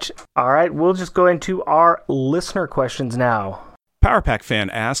very much. All right, we'll just go into our listener questions now. Power Pack fan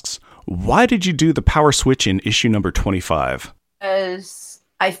asks, why did you do the power switch in issue number 25? Because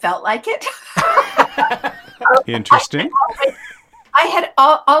I felt like it. Interesting. I had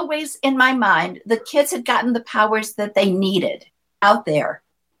always in my mind, the kids had gotten the powers that they needed out there.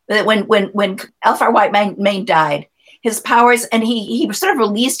 That when Elfar Whitemane died, his powers, and he sort of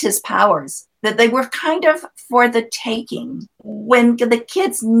released his powers, that they were kind of for the taking. When the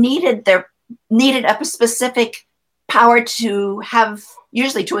kids needed a specific power to have,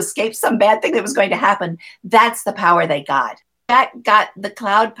 usually to escape some bad thing that was going to happen, that's the power they got. Jack got the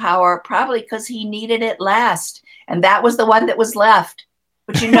cloud power probably because he needed it last, and that was the one that was left.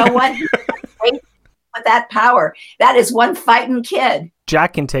 But you know what? With that power, that is one fighting kid.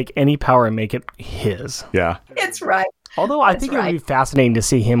 Jack can take any power and make it his. Yeah. It's right. Although I think it would be fascinating to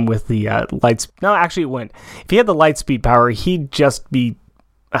see him with the lights. No, actually, it wouldn't. If he had the light speed power, he'd just be.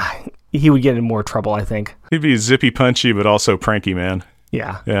 He would get in more trouble, I think. He'd be zippy punchy, but also Pranky Man.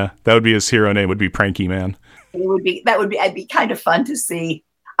 Yeah. Yeah. That would be his hero name, would be Pranky Man. It'd be kind of fun to see.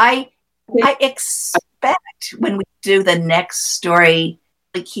 I expect when we do the next story,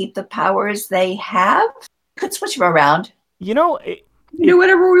 we keep the powers they have. Could switch them around. You know, do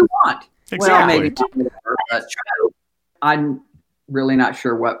whatever we want. Exactly. Well, maybe not whatever, but I'm really not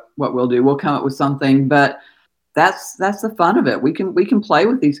sure what we'll do. We'll come up with something, but that's the fun of it. We can play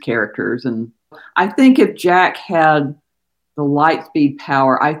with these characters, and I think if Jack had the light speed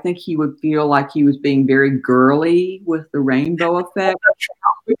power, I think he would feel like he was being very girly with the rainbow effect.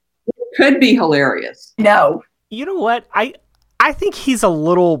 It could be hilarious. No. You know what? I think he's a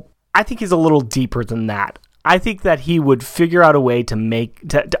little deeper than that. I think that he would figure out a way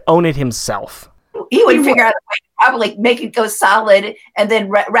to own it himself. He would figure out a way to probably make it go solid and then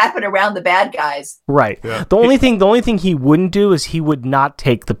wrap it around the bad guys. Right. Yeah. The only thing he wouldn't do is he would not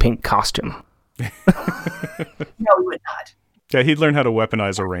take the pink costume. No, he would not. Yeah, he'd learn how to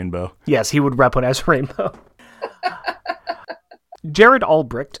weaponize a rainbow. Yes, he would weaponize a rainbow. Jared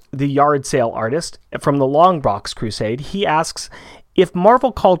Albrecht, the yard sale artist from the Long Box Crusade, he asks, if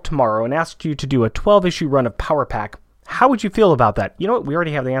Marvel called tomorrow and asked you to do a 12-issue run of Power Pack, how would you feel about that? You know what? We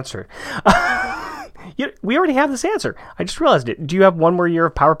already have the answer. We already have this answer. I just realized it. Do you have one more year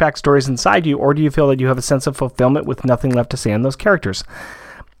of Power Pack stories inside you, or do you feel that you have a sense of fulfillment with nothing left to say on those characters?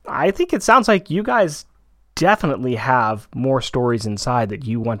 I think it sounds like you guys definitely have more stories inside that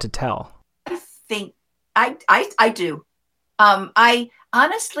you want to tell. I think I do. I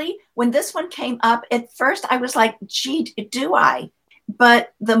honestly, when this one came up, at first I was like, gee, do I?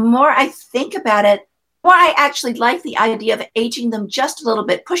 But the more I think about it, the more I actually like the idea of aging them just a little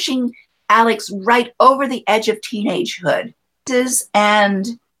bit, pushing Alex right over the edge of teenagehood.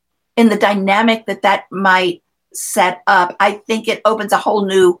 And in the dynamic that might set up, I think it opens a whole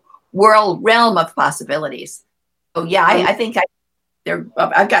new realm of possibilities. So yeah, I think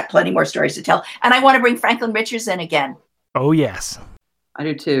I've got plenty more stories to tell. And I want to bring Franklin Richards in again. Oh, yes. I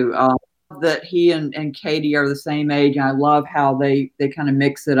do too. That he and Katie are the same age, and I love how they kind of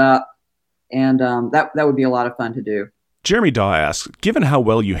mix it up. And that would be a lot of fun to do. Jeremy Daw asks, given how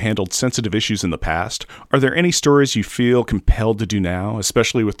well you handled sensitive issues in the past, are there any stories you feel compelled to do now,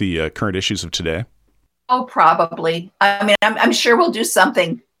 especially with the current issues of today? Oh, probably. I mean, I'm sure we'll do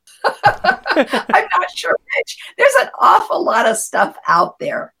something. I'm not sure which. There's an awful lot of stuff out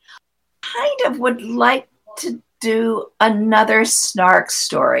there. Kind of would like to do another Snark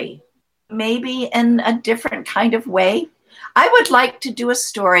story, maybe in a different kind of way. I would like to do a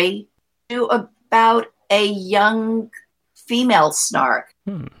story about a young female Snark.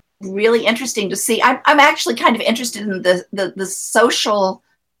 Really interesting to see. I'm actually kind of interested in the social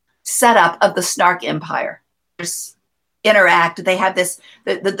setup of the Snark Empire. There's interact. They have this.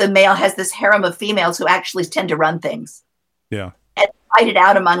 The male has this harem of females who actually tend to run things. Yeah, and fight it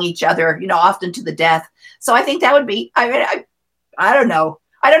out among each other. Often to the death. So I think that would be. I don't know.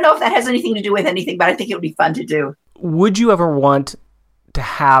 I don't know if that has anything to do with anything, but I think it would be fun to do. Would you ever want to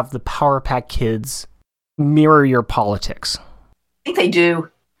have the Power Pack kids mirror your politics? I think they do.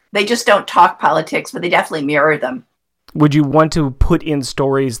 They just don't talk politics, but they definitely mirror them. Would you want to put in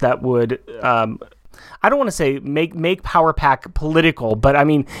stories that would, I don't want to say make Power Pack political, but I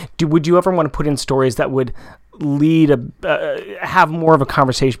mean, would you ever want to put in stories that would lead have more of a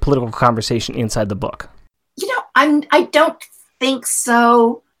political conversation inside the book? I don't think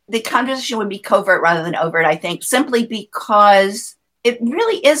so. The conversation would be covert rather than overt, I think, simply because it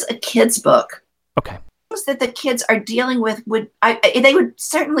really is a kid's book. Okay. That the kids are dealing with they would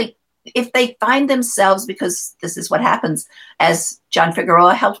certainly if they find themselves, because this is what happens, as John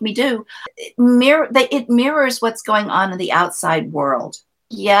Figueroa helped me do, it mirrors what's going on in the outside world.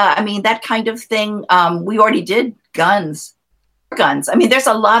 Yeah, I mean, that kind of thing. We already did guns. I mean, there's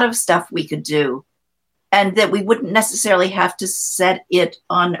a lot of stuff we could do, and that we wouldn't necessarily have to set it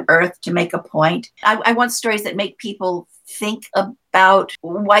on Earth to make a point. I want stories that make people think about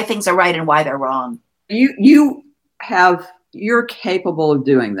why things are right and why they're wrong. You're capable of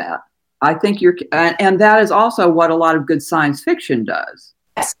doing that. I think and that is also what a lot of good science fiction does.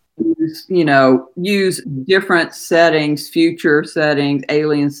 Yes. Use different settings, future settings,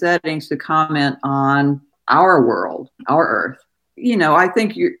 alien settings to comment on our world, our Earth. I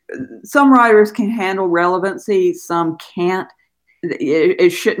think some writers can handle relevancy, some can't. It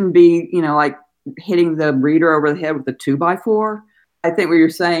shouldn't be, like hitting the reader over the head with a 2x4. I think what you're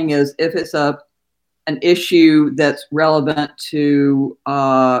saying is if it's an issue that's relevant to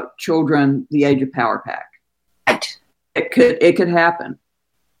children the age of Power Pack, right, it could happen.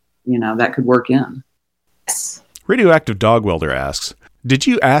 That could work in. Yes. Radioactive Dog Welder asks, did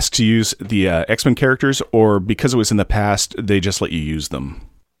you ask to use the X-Men characters, or because it was in the past, they just let you use them?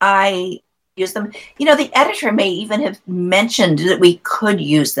 I use them. The editor may even have mentioned that we could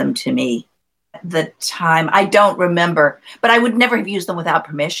use them to me at the time. I don't remember, but I would never have used them without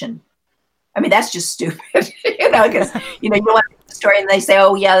permission. I mean, that's just stupid, because, you want the story and they say,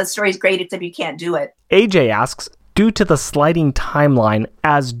 oh, yeah, the story's great, except you can't do it. AJ asks, due to the sliding timeline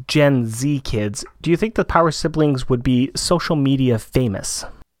as Gen Z kids, do you think the Power siblings would be social media famous?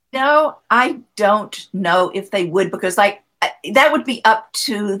 No, I don't know if they would, because that would be up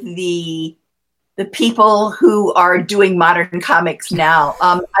to the people who are doing modern comics now.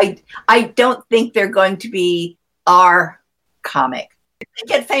 I don't think they're going to be our comic. If they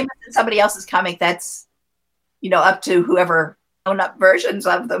get famous in somebody else's comic, that's, up to whoever own up versions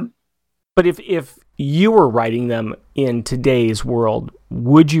of them. But if you were writing them in today's world,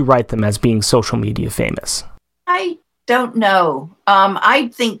 would you write them as being social media famous? I don't know. I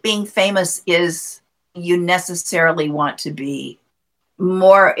think being famous is you necessarily want to be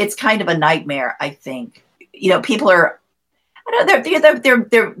more. It's kind of a nightmare, I think. People are. I don't know.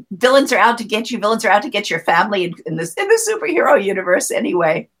 They're villains are out to get you. Villains are out to get your family in the superhero universe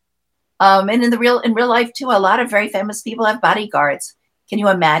anyway. And in real life too, a lot of very famous people have bodyguards. Can you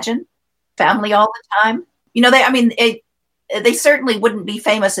imagine? Family all the time. They certainly wouldn't be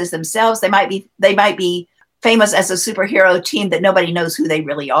famous as themselves. They might be famous as a superhero team that nobody knows who they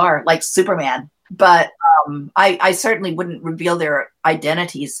really are, like Superman. But I certainly wouldn't reveal their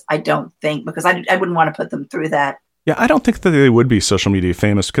identities, I don't think, because I wouldn't want to put them through that. Yeah, I don't think that they would be social media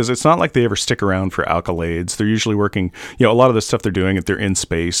famous, because it's not like they ever stick around for accolades. They're usually working, a lot of the stuff they're doing, if they're in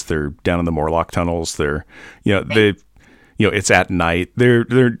space, they're down in the Morlock tunnels, it's at night.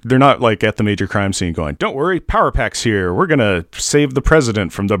 They're not like at the major crime scene going, don't worry, Power Pack's here. We're going to save the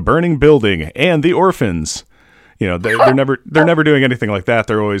president from the burning building and the orphans. They're never doing anything like that.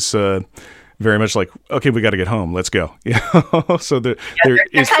 They're always very much like, okay, we got to get home. Let's go. So they're kind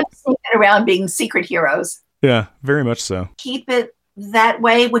of sneaking around being secret heroes. Yeah, very much so. Keep it that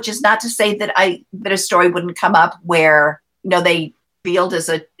way, which is not to say that a story wouldn't come up where, they field as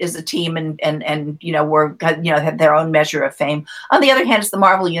a team and have their own measure of fame. On the other hand, it's the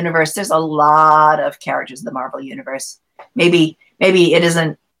Marvel Universe. There's a lot of characters in the Marvel Universe. Maybe it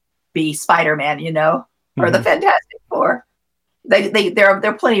isn't be Spider-Man, or the Fantastic Four. There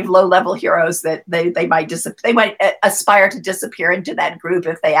are plenty of low-level heroes that they might aspire to disappear into that group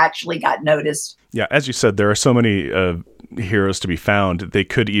if they actually got noticed. Yeah, as you said, there are so many heroes to be found. They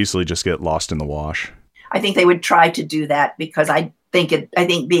could easily just get lost in the wash. I think they would try to do that, because I think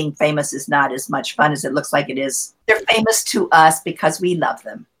being famous is not as much fun as it looks like it is. They're famous to us because we love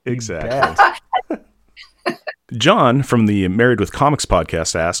them. Exactly. John from the Married with Comics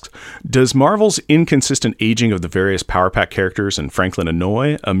podcast asks, does Marvel's inconsistent aging of the various Power Pack characters in Franklin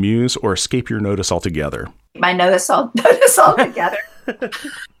annoy, amuse, or escape your notice altogether? My notice altogether.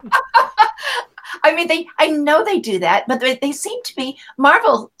 I know they do that, but they seem to be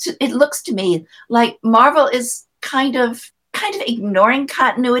Marvel. It looks to me like Marvel is kind of ignoring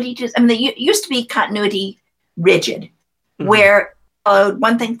continuity. They used to be continuity rigid, where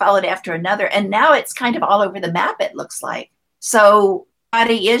one thing followed after another, and now it's kind of all over the map, it looks like. So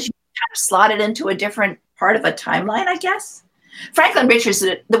body is kind of slotted into a different part of a timeline, I guess. Franklin Richards,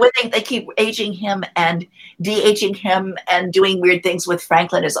 the way they keep aging him and de-aging him and doing weird things with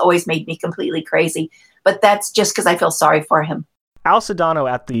Franklin has always made me completely crazy. But that's just because I feel sorry for him. Al Sedano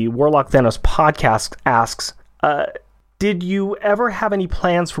at the Warlock Thanos podcast asks, did you ever have any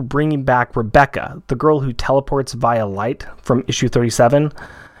plans for bringing back Rebecca, the girl who teleports via light from issue 37?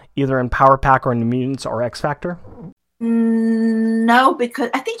 either in Power Pack or in Mutants or X Factor? No, because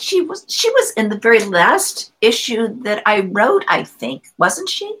I think she was in the very last issue that I wrote, I think. Wasn't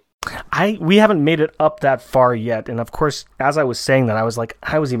she? We haven't made it up that far yet. And of course, as I was saying that,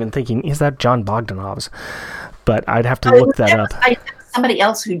 I was even thinking, is that John Bogdanov's? But I'd have to look that up. Somebody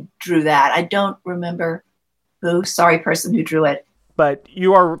else who drew that. I don't remember who. Sorry, person who drew it. But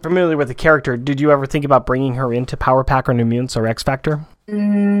you are familiar with the character. Did you ever think about bringing her into Power Pack or New Mutants or X Factor?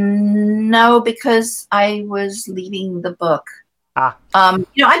 No, because I was leaving the book. I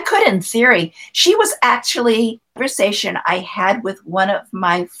could in theory. She was actually a conversation I had with one of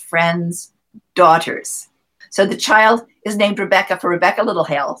my friend's daughters. So the child is named Rebecca for Rebecca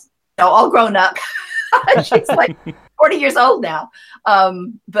Littlehales. All grown up. She's like 40 years old now.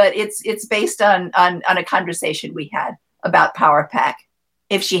 But it's based on a conversation we had about Power Pack.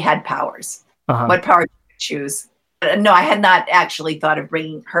 If she had powers, what power she would choose. No, I had not actually thought of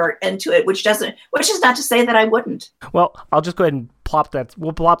bringing her into it, which is not to say that I wouldn't. Well, I'll just go ahead and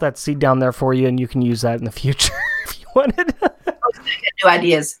we'll plop that seed down there for you, and you can use that in the future if you wanted. New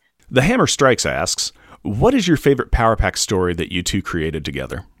ideas. The Hammer Strikes asks, what is your favorite Power Pack story that you two created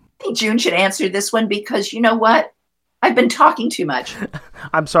together? I think June should answer this one because you know what? I've been talking too much.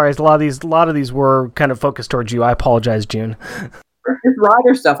 I'm sorry. A lot of these were kind of focused towards you. I apologize, June. It's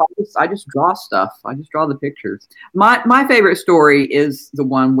writer stuff. I just draw stuff. I just draw the pictures. My favorite story is the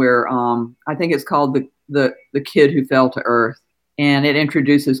one where I think it's called the Kid Who Fell to Earth, and it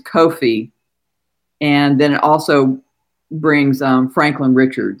introduces Kofi, and then it also brings Franklin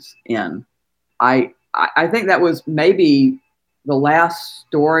Richards in. I think that was maybe the last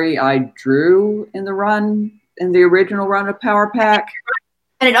story I drew in the original run of Power Pack,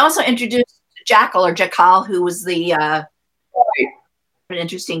 and it also introduced Jackal or Jackal, who was the an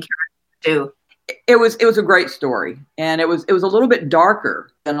interesting character too. It was a great story, and it was a little bit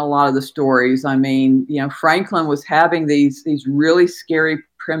darker than a lot of the stories. I mean, Franklin was having these really scary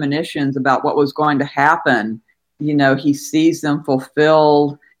premonitions about what was going to happen. He sees them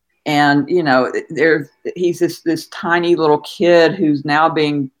fulfilled, and he's this tiny little kid who's now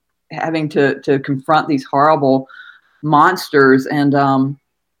having to confront these horrible monsters, and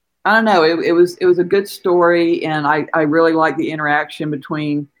I don't know. It was a good story, and I really liked the interaction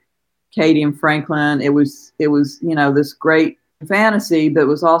between Katie and Franklin. It was this great fantasy, but it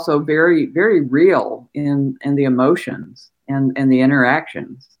was also very, very real in the emotions and the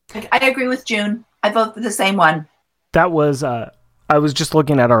interactions. I agree with June. I vote for the same one. That was I was just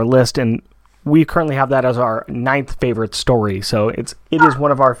looking at our list, and we currently have that as our 9th favorite story. So it is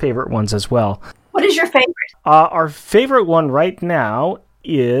one of our favorite ones as well. What is your favorite? Our favorite one right now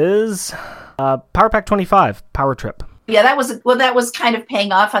is Power Pack 25, Power Trip. Yeah, that was kind of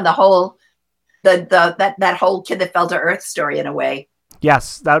paying off on the whole that whole Kid That Fell to Earth story in a way.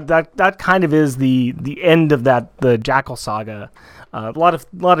 Yes, that kind of is the end of the Jackal saga. A lot of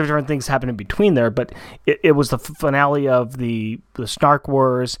different things happen in between there, but it was the finale of the Snark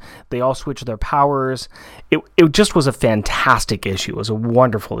Wars. They all switched their powers. It just was a fantastic issue. It was a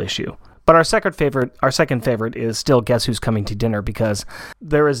wonderful issue. But our second favorite is still Guess Who's Coming to Dinner, because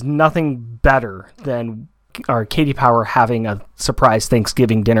there is nothing better than our Katie Power having a surprise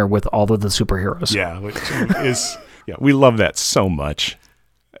Thanksgiving dinner with all of the superheroes. Yeah, we love that so much.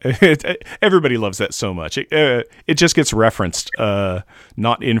 Everybody loves that so much. It just gets referenced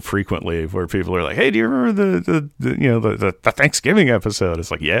not infrequently, where people are like, "Hey, do you remember the Thanksgiving episode?"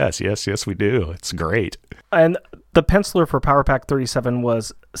 It's like, yes, we do. It's great. And the penciler for Power Pack 37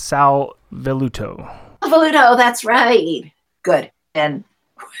 was Sal Velluto. Velluto, that's right. Good. And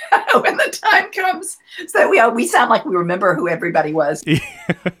when the time comes, so we sound like we remember who everybody was.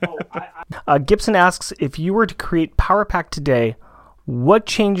 Gibson asks, if you were to create Power Pack today, what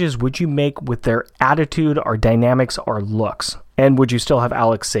changes would you make with their attitude or dynamics or looks? And would you still have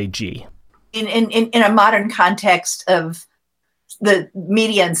Alex say G? In a modern context of the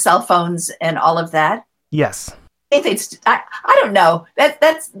media and cell phones and all of that? Yes. I don't know.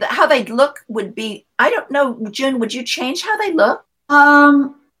 That's how they look would be. I don't know. June, would you change how they look?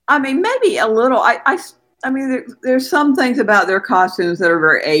 I mean, maybe a little. I mean, there's some things about their costumes that are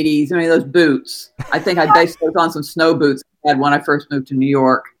very 80s. I mean, those boots. I think I based those on some snow boots I had when I first moved to New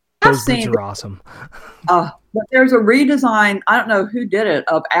York. Those boots are awesome. But there's a redesign, I don't know who did it,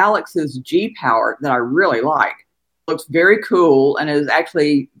 of Alex's G Power that I really like. Looks very cool and is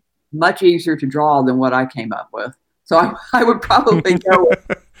actually much easier to draw than what I came up with. So I would probably go with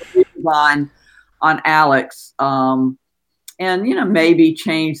the redesign on Alex. And, maybe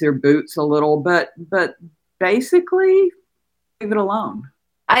change their boots a little, but basically leave it alone.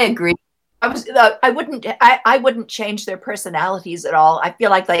 I agree. I wouldn't change their personalities at all. I feel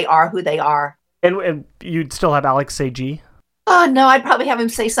like they are who they are. And you'd still have Alex say G? Oh, no, I'd probably have him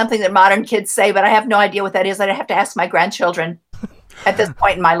say something that modern kids say, but I have no idea what that is. I'd have to ask my grandchildren at this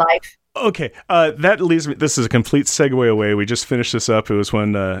point in my life. Okay, that leads me. This is a complete segue away. We just finished this up. It was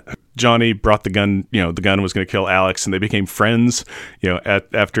when Johnny brought the gun. The gun was going to kill Alex, and they became friends.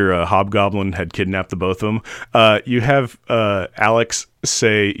 After Hobgoblin had kidnapped the both of them. You have Alex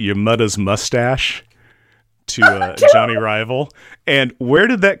say "Yamada's mustache" to Johnny Rival. And where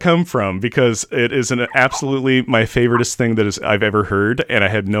did that come from? Because it is absolutely my favoriteest thing I've ever heard, and I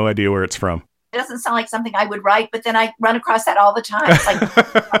had no idea where it's from. It doesn't sound like something I would write, but then I run across that all the time. It's like,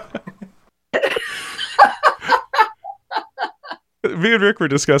 me and Rick were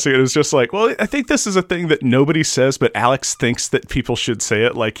discussing it. It was just like, well, I think this is a thing that nobody says, but Alex thinks that people should say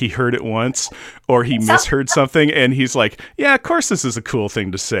it, like he heard it once or he misheard something, and he's like, yeah, of course this is a cool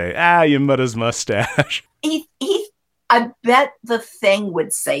thing to say. Yamada's mustache. I bet the Thing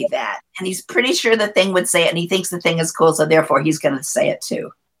would say that, and he's pretty sure the Thing would say it, and he thinks the Thing is cool, so therefore he's going to say it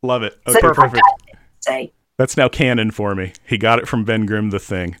too. Love it. Okay, so perfect. Say. That's now canon for me. He got it from Ben Grimm the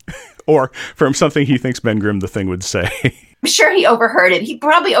Thing, or from something he thinks Ben Grimm the Thing would say. I'm sure he overheard it. He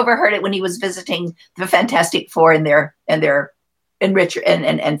probably overheard it when he was visiting the Fantastic Four and Richard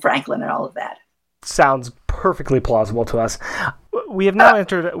and Franklin and all of that. Sounds perfectly plausible to us. We have now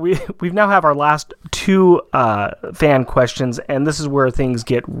entered. We've now have our last two fan questions, and this is where things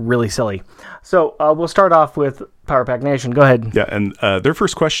get really silly. So we'll start off with Power Pack Nation. Go ahead. Yeah, and their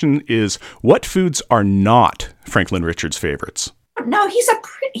first question is: what foods are not Franklin Richards' favorites? No, he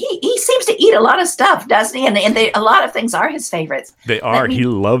seems to eat a lot of stuff, doesn't he? And a lot of things are his favorites. They are. He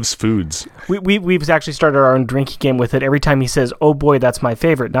loves foods. We've actually started our own drinking game with it. Every time he says, "Oh boy, that's my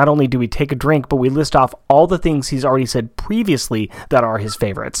favorite," not only do we take a drink, but we list off all the things he's already said previously that are his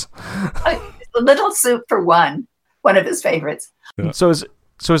favorites. Little soup for one of his favorites. Yeah. So is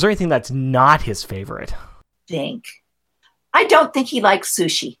there anything that's not his favorite? I don't think he likes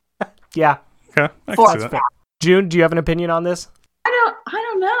sushi. Yeah. I can see that. June, do you have an opinion on this? I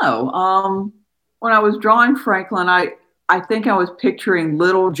don't know. When I was drawing Franklin, I think I was picturing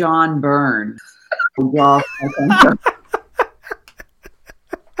little John Byrne.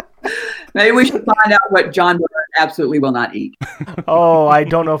 Maybe we should find out what John Byrne absolutely will not eat. Oh, I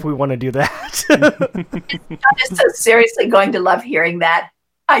don't know if we want to do that. I'm just so seriously going to love hearing that.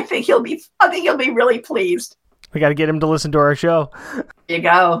 I think he'll be really pleased. We got to get him to listen to our show. There you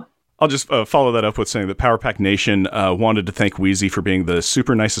go. I'll just follow that up with saying that Power Pack Nation wanted to thank Wheezy for being the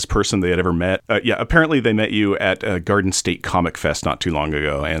super nicest person they had ever met. Apparently they met you at Garden State Comic Fest not too long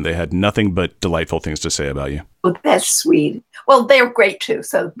ago, and they had nothing but delightful things to say about you. Well, that's sweet. Well, they're great too,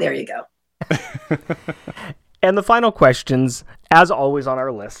 so there you go. And the final questions, as always on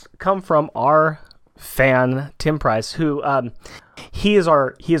our list, come from our fan, Tim Price, who he is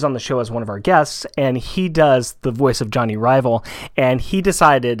on the show as one of our guests, and he does the voice of Johnny Rival, and he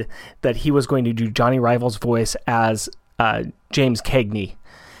decided that he was going to do Johnny Rival's voice as James Cagney.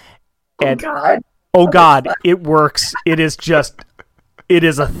 And oh God, it works. It is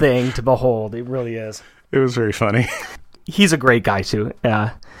a thing to behold. It really is. It was very funny. He's a great guy too.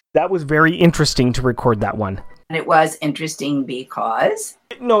 That was very interesting to record that one. And it was interesting because?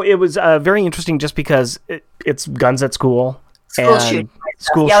 No, it was very interesting just because it's guns at school. School shoot.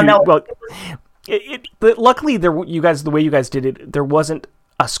 Well, but luckily, the way you guys did it, there wasn't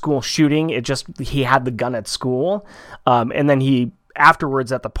a school shooting. It just, he had the gun at school. And then he,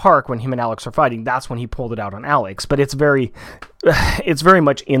 afterwards at the park, when him and Alex are fighting, that's when he pulled it out on Alex. But it's very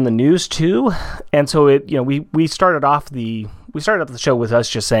much in the news too. And so we started off the show with us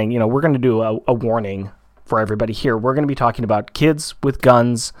just saying, we're going to do a warning for everybody here. We're going to be talking about kids with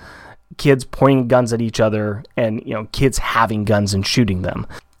guns, kids pointing guns at each other, and kids having guns and shooting them.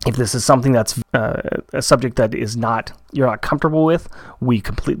 If this is something that's a subject that you're not comfortable with, we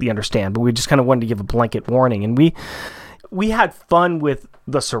completely understand. But we just kind of wanted to give a blanket warning, and we had fun with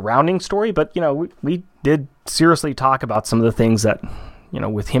the surrounding story, but we did seriously talk about some of the things that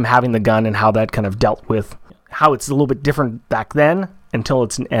with him having the gun and how that kind of dealt with how it's a little bit different back then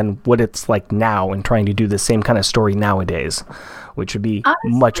and what it's like now, and trying to do the same kind of story nowadays, which would be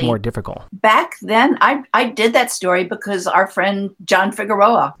honestly much more difficult. Back then, I did that story because our friend John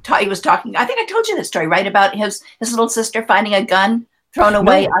Figueroa, he was talking, I think I told you this story, right, about his little sister finding a gun thrown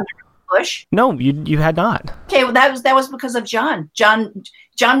away under a bush. No, you had not. Okay, well, that was because of John. John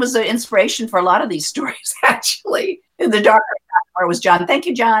was the inspiration for a lot of these stories, actually. In the darker hour was John. Thank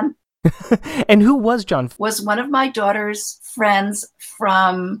you, John. And who was John? Was one of my daughter's friends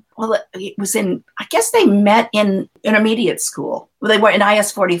from, well, it was in, I guess they met in intermediate school. Well, they were in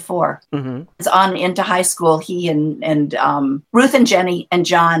IS 44. Mm-hmm. It's on into high school. He and Ruth and Jenny and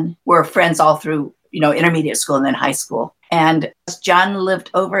John were friends all through, intermediate school and then high school. And John lived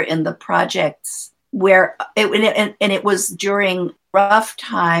over in the projects where it was during rough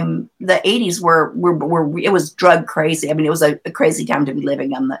time. The 80s were it was drug crazy. I mean, it was a crazy time to be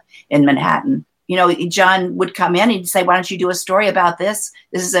living in Manhattan. John would come in and he'd say, "Why don't you do a story about this?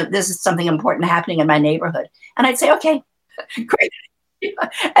 This is something important happening in my neighborhood." And I'd say, "Okay, great."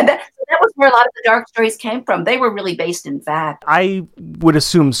 And that was where a lot of the dark stories came from. They were really based in fact. I would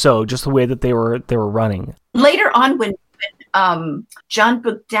assume so, just the way that they were running. Later on, when John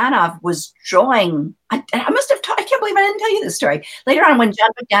Bogdanov was drawing, I must have I can't believe I didn't tell you this story. Later on, when John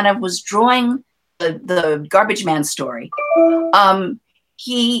Bogdanov was drawing the Garbage Man story,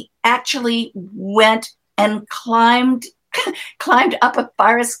 he actually went and climbed up a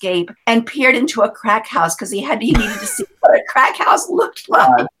fire escape and peered into a crack house because he needed to see what a crack house looked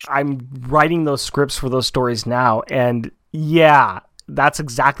like. I'm writing those scripts for those stories now, and yeah, that's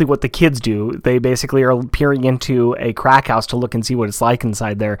exactly what the kids do. They basically are peering into a crack house to look and see what it's like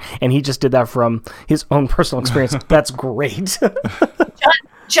inside there, and he just did that from his own personal experience. That's great.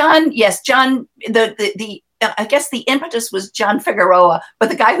 John, the I guess the impetus was John Figueroa, but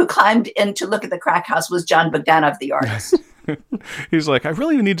the guy who climbed in to look at the crack house was John Bogdanov, the artist. He's like, I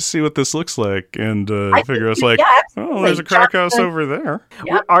really need to see what this looks like. And Figueroa's like, oh, there's a crack house over there.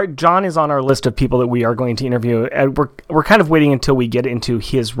 Yeah. John is on our list of people that we are going to interview. And we're kind of waiting until we get into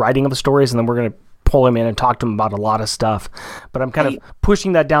his writing of the stories, and then we're going to pull him in and talk to him about a lot of stuff. But I'm kind of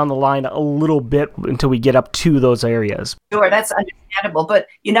pushing that down the line a little bit until we get up to those areas. Sure, that's understandable. But,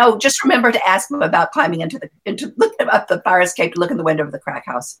 just remember to ask him about climbing into looking up the fire escape to look in the window of the crack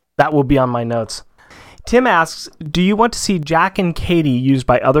house. That will be on my notes. Tim asks, do you want to see Jack and Katie used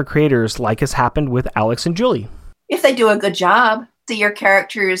by other creators like has happened with Alex and Julie? If they do a good job, see your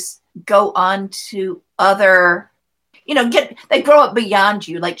characters go on to other, they grow up beyond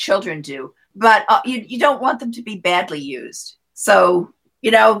you like children do. But you don't want them to be badly used. So,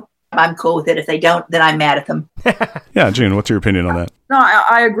 I'm cool with it. If they don't, then I'm mad at them. Yeah, June, what's your opinion on that? No,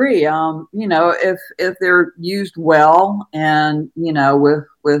 I agree. If they're used well and,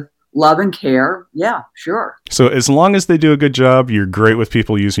 with love and care, yeah, sure. So as long as they do a good job, you're great with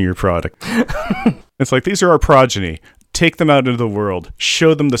people using your product. It's like, these are our progeny. Take them out into the world.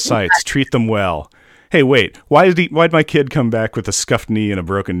 Show them the sights. Treat them well. Hey, wait, why'd my kid come back with a scuffed knee and a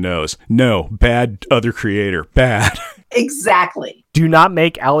broken nose? No, bad other creator. Bad. Exactly. Do not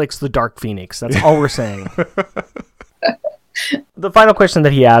make Alex the Dark Phoenix. That's all we're saying. The final question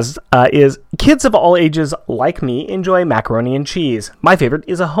that he has is, kids of all ages like me enjoy macaroni and cheese. My favorite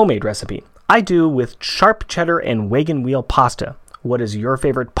is a homemade recipe. I do with sharp cheddar and wagon wheel pasta. What is your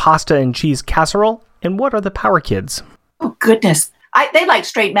favorite pasta and cheese casserole? And what are the Power Kids? Oh, goodness. They like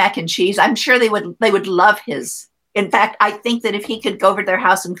straight mac and cheese. I'm sure they would love his. In fact, I think that if he could go over to their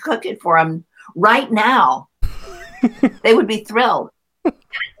house and cook it for them right now, they would be thrilled.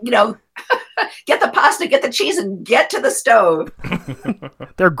 Get the pasta, get the cheese, and get to the stove.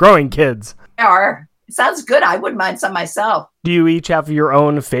 They're growing kids. They are. It sounds good. I wouldn't mind some myself. Do you each have your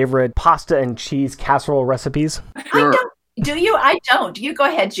own favorite pasta and cheese casserole recipes? Sure. I don't. Do you? I don't. You go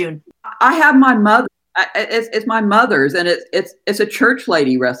ahead, June. I have my mother. It's my mother's, and it's a church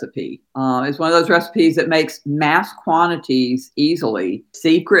lady recipe. It's one of those recipes that makes mass quantities easily.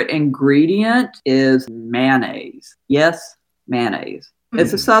 Secret ingredient is mayonnaise. Yes, mayonnaise.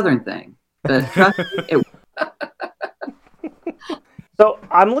 It's a Southern thing, but trust me, So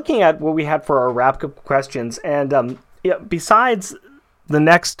I'm looking at what we had for our wrap-up questions, and besides the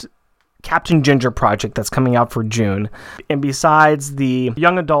next Captain Ginger project that's coming out for June, and besides the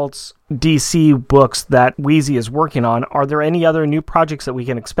young adults DC books that Wheezy is working on, are there any other new projects that we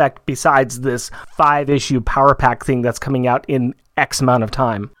can expect besides this 5-issue Power Pack thing that's coming out in X amount of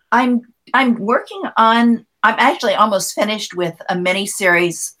time? I'm working on. I'm actually almost finished with a mini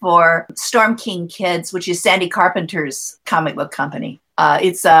series for Storm King Kids, which is Sandy Carpenter's comic book company.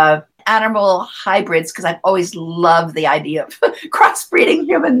 It's animal hybrids, because I've always loved the idea of crossbreeding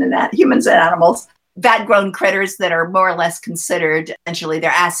humans and animals. Vat-grown critters that are more or less considered essentially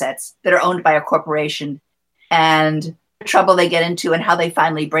their assets that are owned by a corporation, and the trouble they get into and how they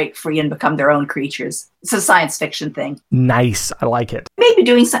finally break free and become their own creatures. It's a science fiction thing. Nice. I like it. Maybe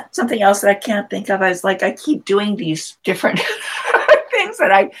doing something else that I can't think of. I keep doing these different things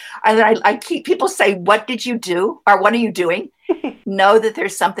that I keep, people say, what did you do? Or what are you doing? Know that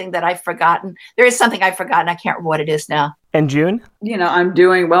there's something that I've forgotten. There is something I've forgotten. I can't remember what it is now. And June? I'm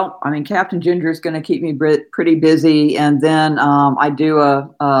doing well. I mean, Captain Ginger is going to keep me pretty busy. And then I do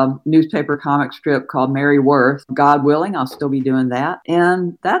a newspaper comic strip called Mary Worth. God willing, I'll still be doing that.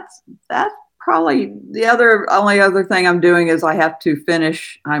 And that's probably the only other thing I'm doing is I have to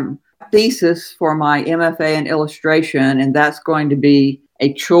finish thesis for my MFA in illustration. And that's going to be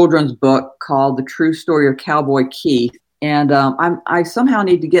a children's book called The True Story of Cowboy Keith. And I somehow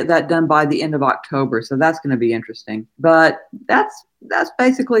need to get that done by the end of October. So that's going to be interesting. But that's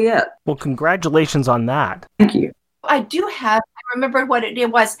basically it. Well, congratulations on that. Thank you. I remembered what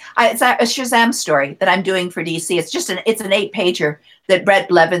it was. It's a Shazam story that I'm doing for DC. It's an 8-pager that Brett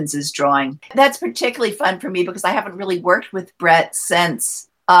Blevins is drawing. That's particularly fun for me because I haven't really worked with Brett since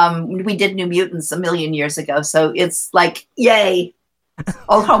we did New Mutants a million years ago. So it's like, yay.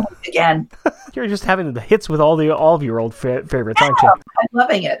 Old home again. You're just having the hits with all of your old favorites, aren't you? I'm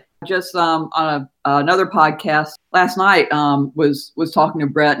loving it. Just on another podcast last night, was talking to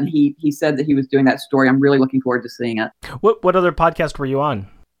Brett, and he said that he was doing that story. I'm really looking forward to seeing it. What other podcast were you on?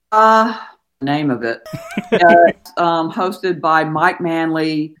 Name of it. It's hosted by Mike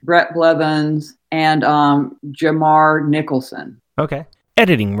Manley, Brett Blevins, and Jamar Nicholson. Okay.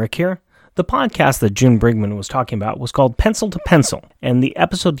 Editing, Rick here. The podcast that June Brigman was talking about was called Pencil to Pencil, and the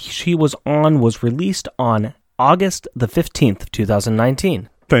episode she was on was released on August the 15th, 2019.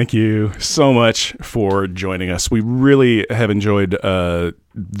 Thank you so much for joining us. We really have enjoyed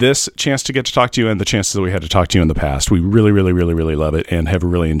this chance to get to talk to you and the chances that we had to talk to you in the past. We really, really, really, really love it and have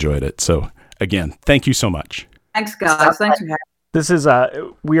really enjoyed it. So, again, thank you so much. Thanks, guys. Thanks for having me. This is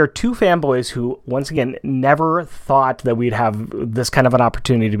we are two fanboys who, once again, never thought that we'd have this kind of an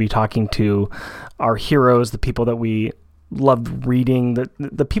opportunity to be talking to our heroes, the people that we loved reading,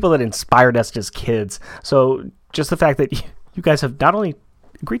 the people that inspired us as kids. So just the fact that you guys have not only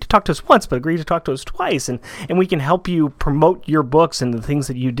agreed to talk to us once, but agreed to talk to us twice, and we can help you promote your books and the things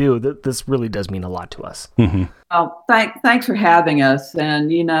that you do. This really does mean a lot to us. Mm-hmm. Well, thanks for having us.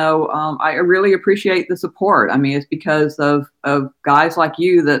 And, I really appreciate the support. I mean, it's because of guys like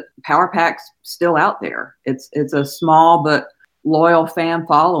you that Power Pack's still out there. It's a small but loyal fan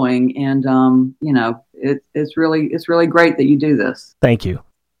following. And, it's really great that you do this. Thank you.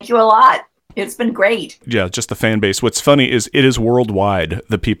 Thank you a lot. It's been great. Yeah, just the fan base. What's funny is it is worldwide,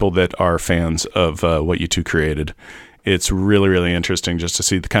 the people that are fans of what you two created. It's really, really interesting just to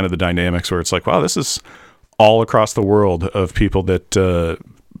see the kind of the dynamics where it's like, wow, this is all across the world of people that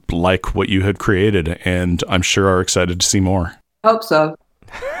like what you had created, and I'm sure are excited to see more. Hope so.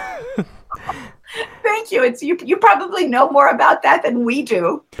 Thank you. You probably know more about that than we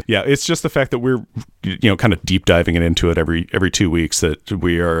do. Yeah, it's just the fact that we're kind of deep diving into it every 2 weeks that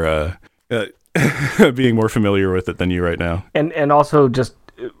we are being more familiar with it than you right now. And also just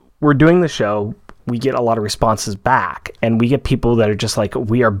we're doing the show, we get a lot of responses back, and we get people that are just like,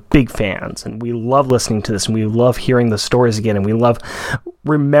 we are big fans and we love listening to this and we love hearing the stories again and we love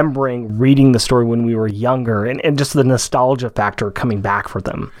remembering reading the story when we were younger and just the nostalgia factor coming back for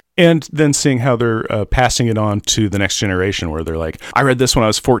them. And then seeing how they're passing it on to the next generation, where they're like, I read this when I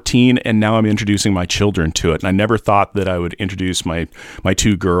was 14, and now I'm introducing my children to it. And I never thought that I would introduce my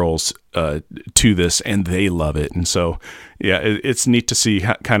two girls to this, and they love it. And so, yeah, it's neat to see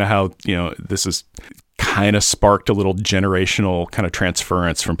how this is kind of sparked a little generational kind of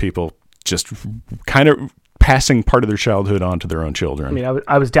transference from people just kind of passing part of their childhood on to their own children. I mean,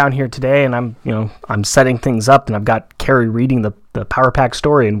 I was down here today, and I'm setting things up, and I've got Carrie reading the Power Pack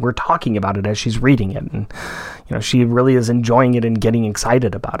story, and we're talking about it as she's reading it, and she really is enjoying it and getting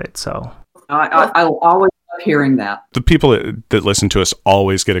excited about it. So I always love hearing that. The people that listen to us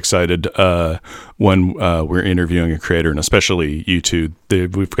always get excited when we're interviewing a creator, and especially you two.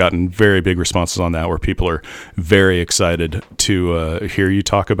 We've gotten very big responses on that, where people are very excited to hear you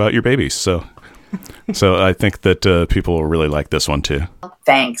talk about your babies. So I think that people will really like this one too.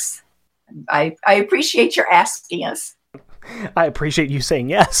 Thanks. I appreciate your asking us. I appreciate you saying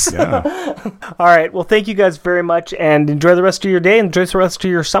yes. Yeah. All right. Well, thank you guys very much, and enjoy the rest of your day and enjoy the rest of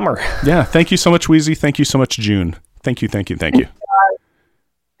your summer. Yeah. Thank you so much, Wheezy. Thank you so much, June. Thank you. Thank you. Thank you.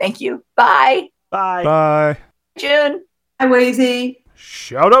 Thank you. Bye. Bye. Bye. June. Hi, Wheezy.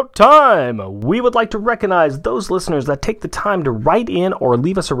 Shout out time! We would like to recognize those listeners that take the time to write in or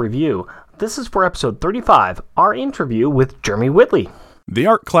leave us a review. This is for episode 35, our interview with Jeremy Whitley, The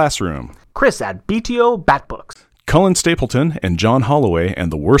Art Classroom, Chris at BTO Batbooks, Cullen Stapleton and John Holloway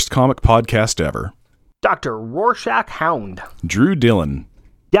and the Worst Comic Podcast Ever, Dr. Rorschach Hound, Drew Dillon,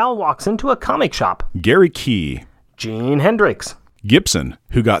 Gal Walks Into a Comic Shop, Gary Key, Gene Hendricks, Gibson,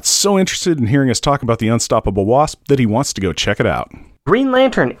 who got so interested in hearing us talk about the Unstoppable Wasp that he wants to go check it out, Green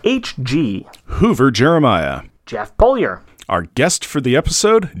Lantern HG, Hoover Jeremiah, Jeff Polier. Our guest for the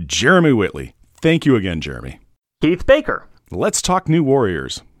episode, Jeremy Whitley. Thank you again, Jeremy. Keith Baker. Let's talk New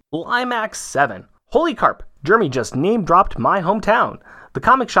Warriors. Limax 7. Holy Carp. Jeremy just name-dropped my hometown. The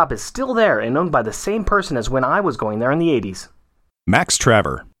comic shop is still there and owned by the same person as when I was going there in the 80s. Max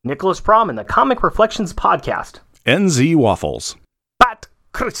Traver. Nicholas Prom in the Comic Reflections podcast. NZ Waffles. Pat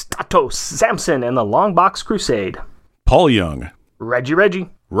Christatos Samson and the Long Box Crusade. Paul Young. Reggie.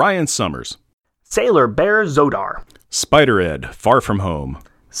 Ryan Summers. Sailor Bear Zodar. Spider Ed, Far From Home.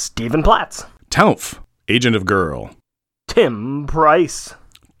 Stephen Platts. Taunf, Agent of Girl. Tim Price.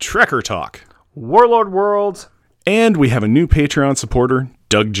 Trekker Talk. Warlord Worlds. And we have a new Patreon supporter,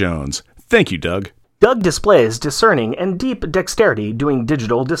 Doug Jones. Thank you, Doug. Doug displays discerning and deep dexterity doing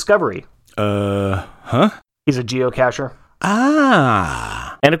digital discovery. He's a geocacher.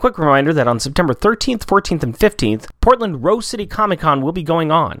 Ah. And a quick reminder that on September 13th, 14th, and 15th, Portland Rose City Comic Con will be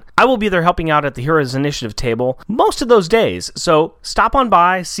going on. I will be there helping out at the Heroes Initiative table most of those days, so stop on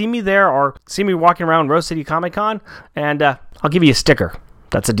by, see me there, or see me walking around Rose City Comic Con, and I'll give you a sticker.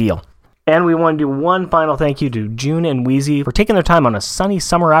 That's a deal. And we want to do one final thank you to June and Wheezy for taking their time on a sunny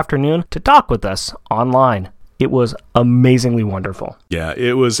summer afternoon to talk with us online. It was amazingly wonderful. Yeah,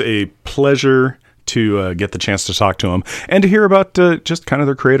 it was a pleasure to get the chance to talk to them and to hear about just kind of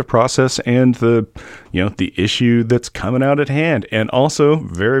their creative process and the issue that's coming out at hand. And also,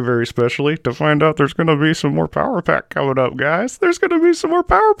 very, very specially, to find out there's going to be some more Power Pack coming up, guys. There's going to be some more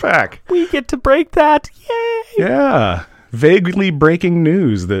Power Pack. We get to break that. Yay! Yeah. Vaguely breaking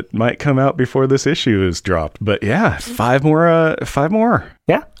news that might come out before this issue is dropped. But yeah, five more.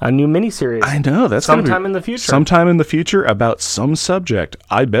 Yeah, a new miniseries. I know. That's sometime in the future. Sometime in the future about some subject.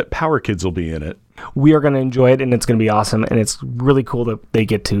 I bet Power Kids will be in it. We are going to enjoy it, and it's going to be awesome, and it's really cool that they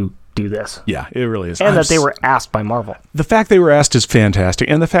get to do this. Yeah, it really is. And that they were asked by Marvel. The fact they were asked is fantastic,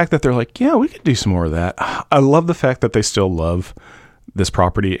 and the fact that they're like, yeah, we could do some more of that. I love the fact that they still love this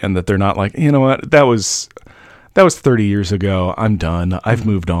property, and that they're not like, you know what, that was 30 years ago. I'm done. I've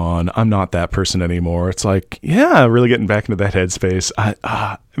moved on. I'm not that person anymore. It's like, yeah, really getting back into that headspace.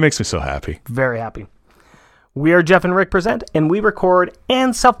 It makes me so happy. Very happy. We are Jeff and Rick Present, and we record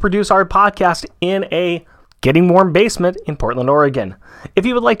and self-produce our podcast in a Getting Warm basement in Portland, Oregon. If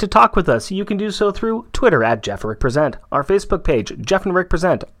you would like to talk with us, you can do so through Twitter at Jeff and Rick Present, our Facebook page, Jeff and Rick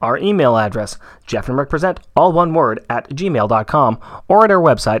Present, our email address, Jeff and Rick Present, all one word, at gmail.com, or at our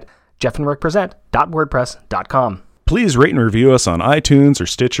website, jeffandrickpresent.wordpress.com. Please rate and review us on iTunes or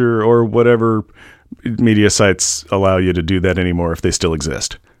Stitcher or whatever media sites allow you to do that anymore if they still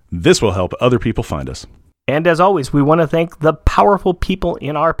exist. This will help other people find us. And as always, we want to thank the powerful people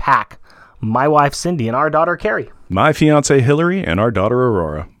in our pack. My wife, Cindy, and our daughter, Carrie. My fiancée, Hillary, and our daughter,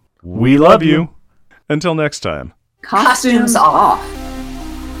 Aurora. We love you. Until next time. Costumes off.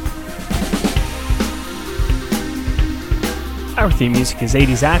 Our theme music is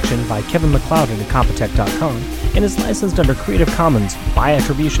 80s Action by Kevin MacLeod at Incompetech.com and is licensed under Creative Commons by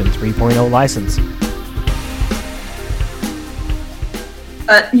Attribution 3.0 license.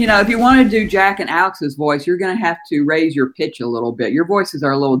 If you want to do Jack and Alex's voice, you're going to have to raise your pitch a little bit. Your voices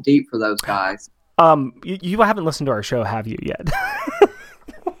are a little deep for those guys. You haven't listened to our show, have you yet?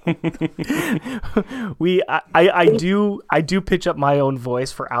 I do pitch up my own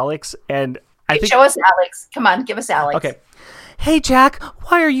voice for Alex, and I think show us Alex. Come on, give us Alex. Okay. Hey Jack,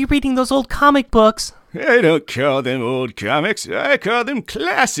 why are you reading those old comic books? I don't call them old comics. I call them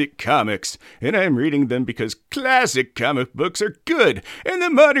classic comics. And I'm reading them because classic comic books are good, and the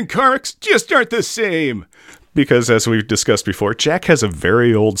modern comics just aren't the same. Because, as we've discussed before, Jack has a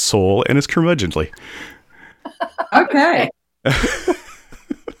very old soul and is curmudgeonly. Okay.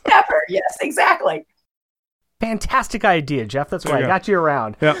 Never. Yes, exactly. Fantastic idea, Jeff. That's why I got you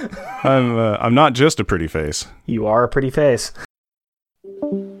around. Yeah. I'm not just a pretty face. You are a pretty face.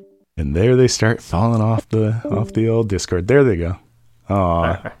 And there they start falling off the old Discord. There they go.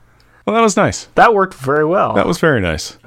 Aw. Well, that was nice. That worked very well. That was very nice.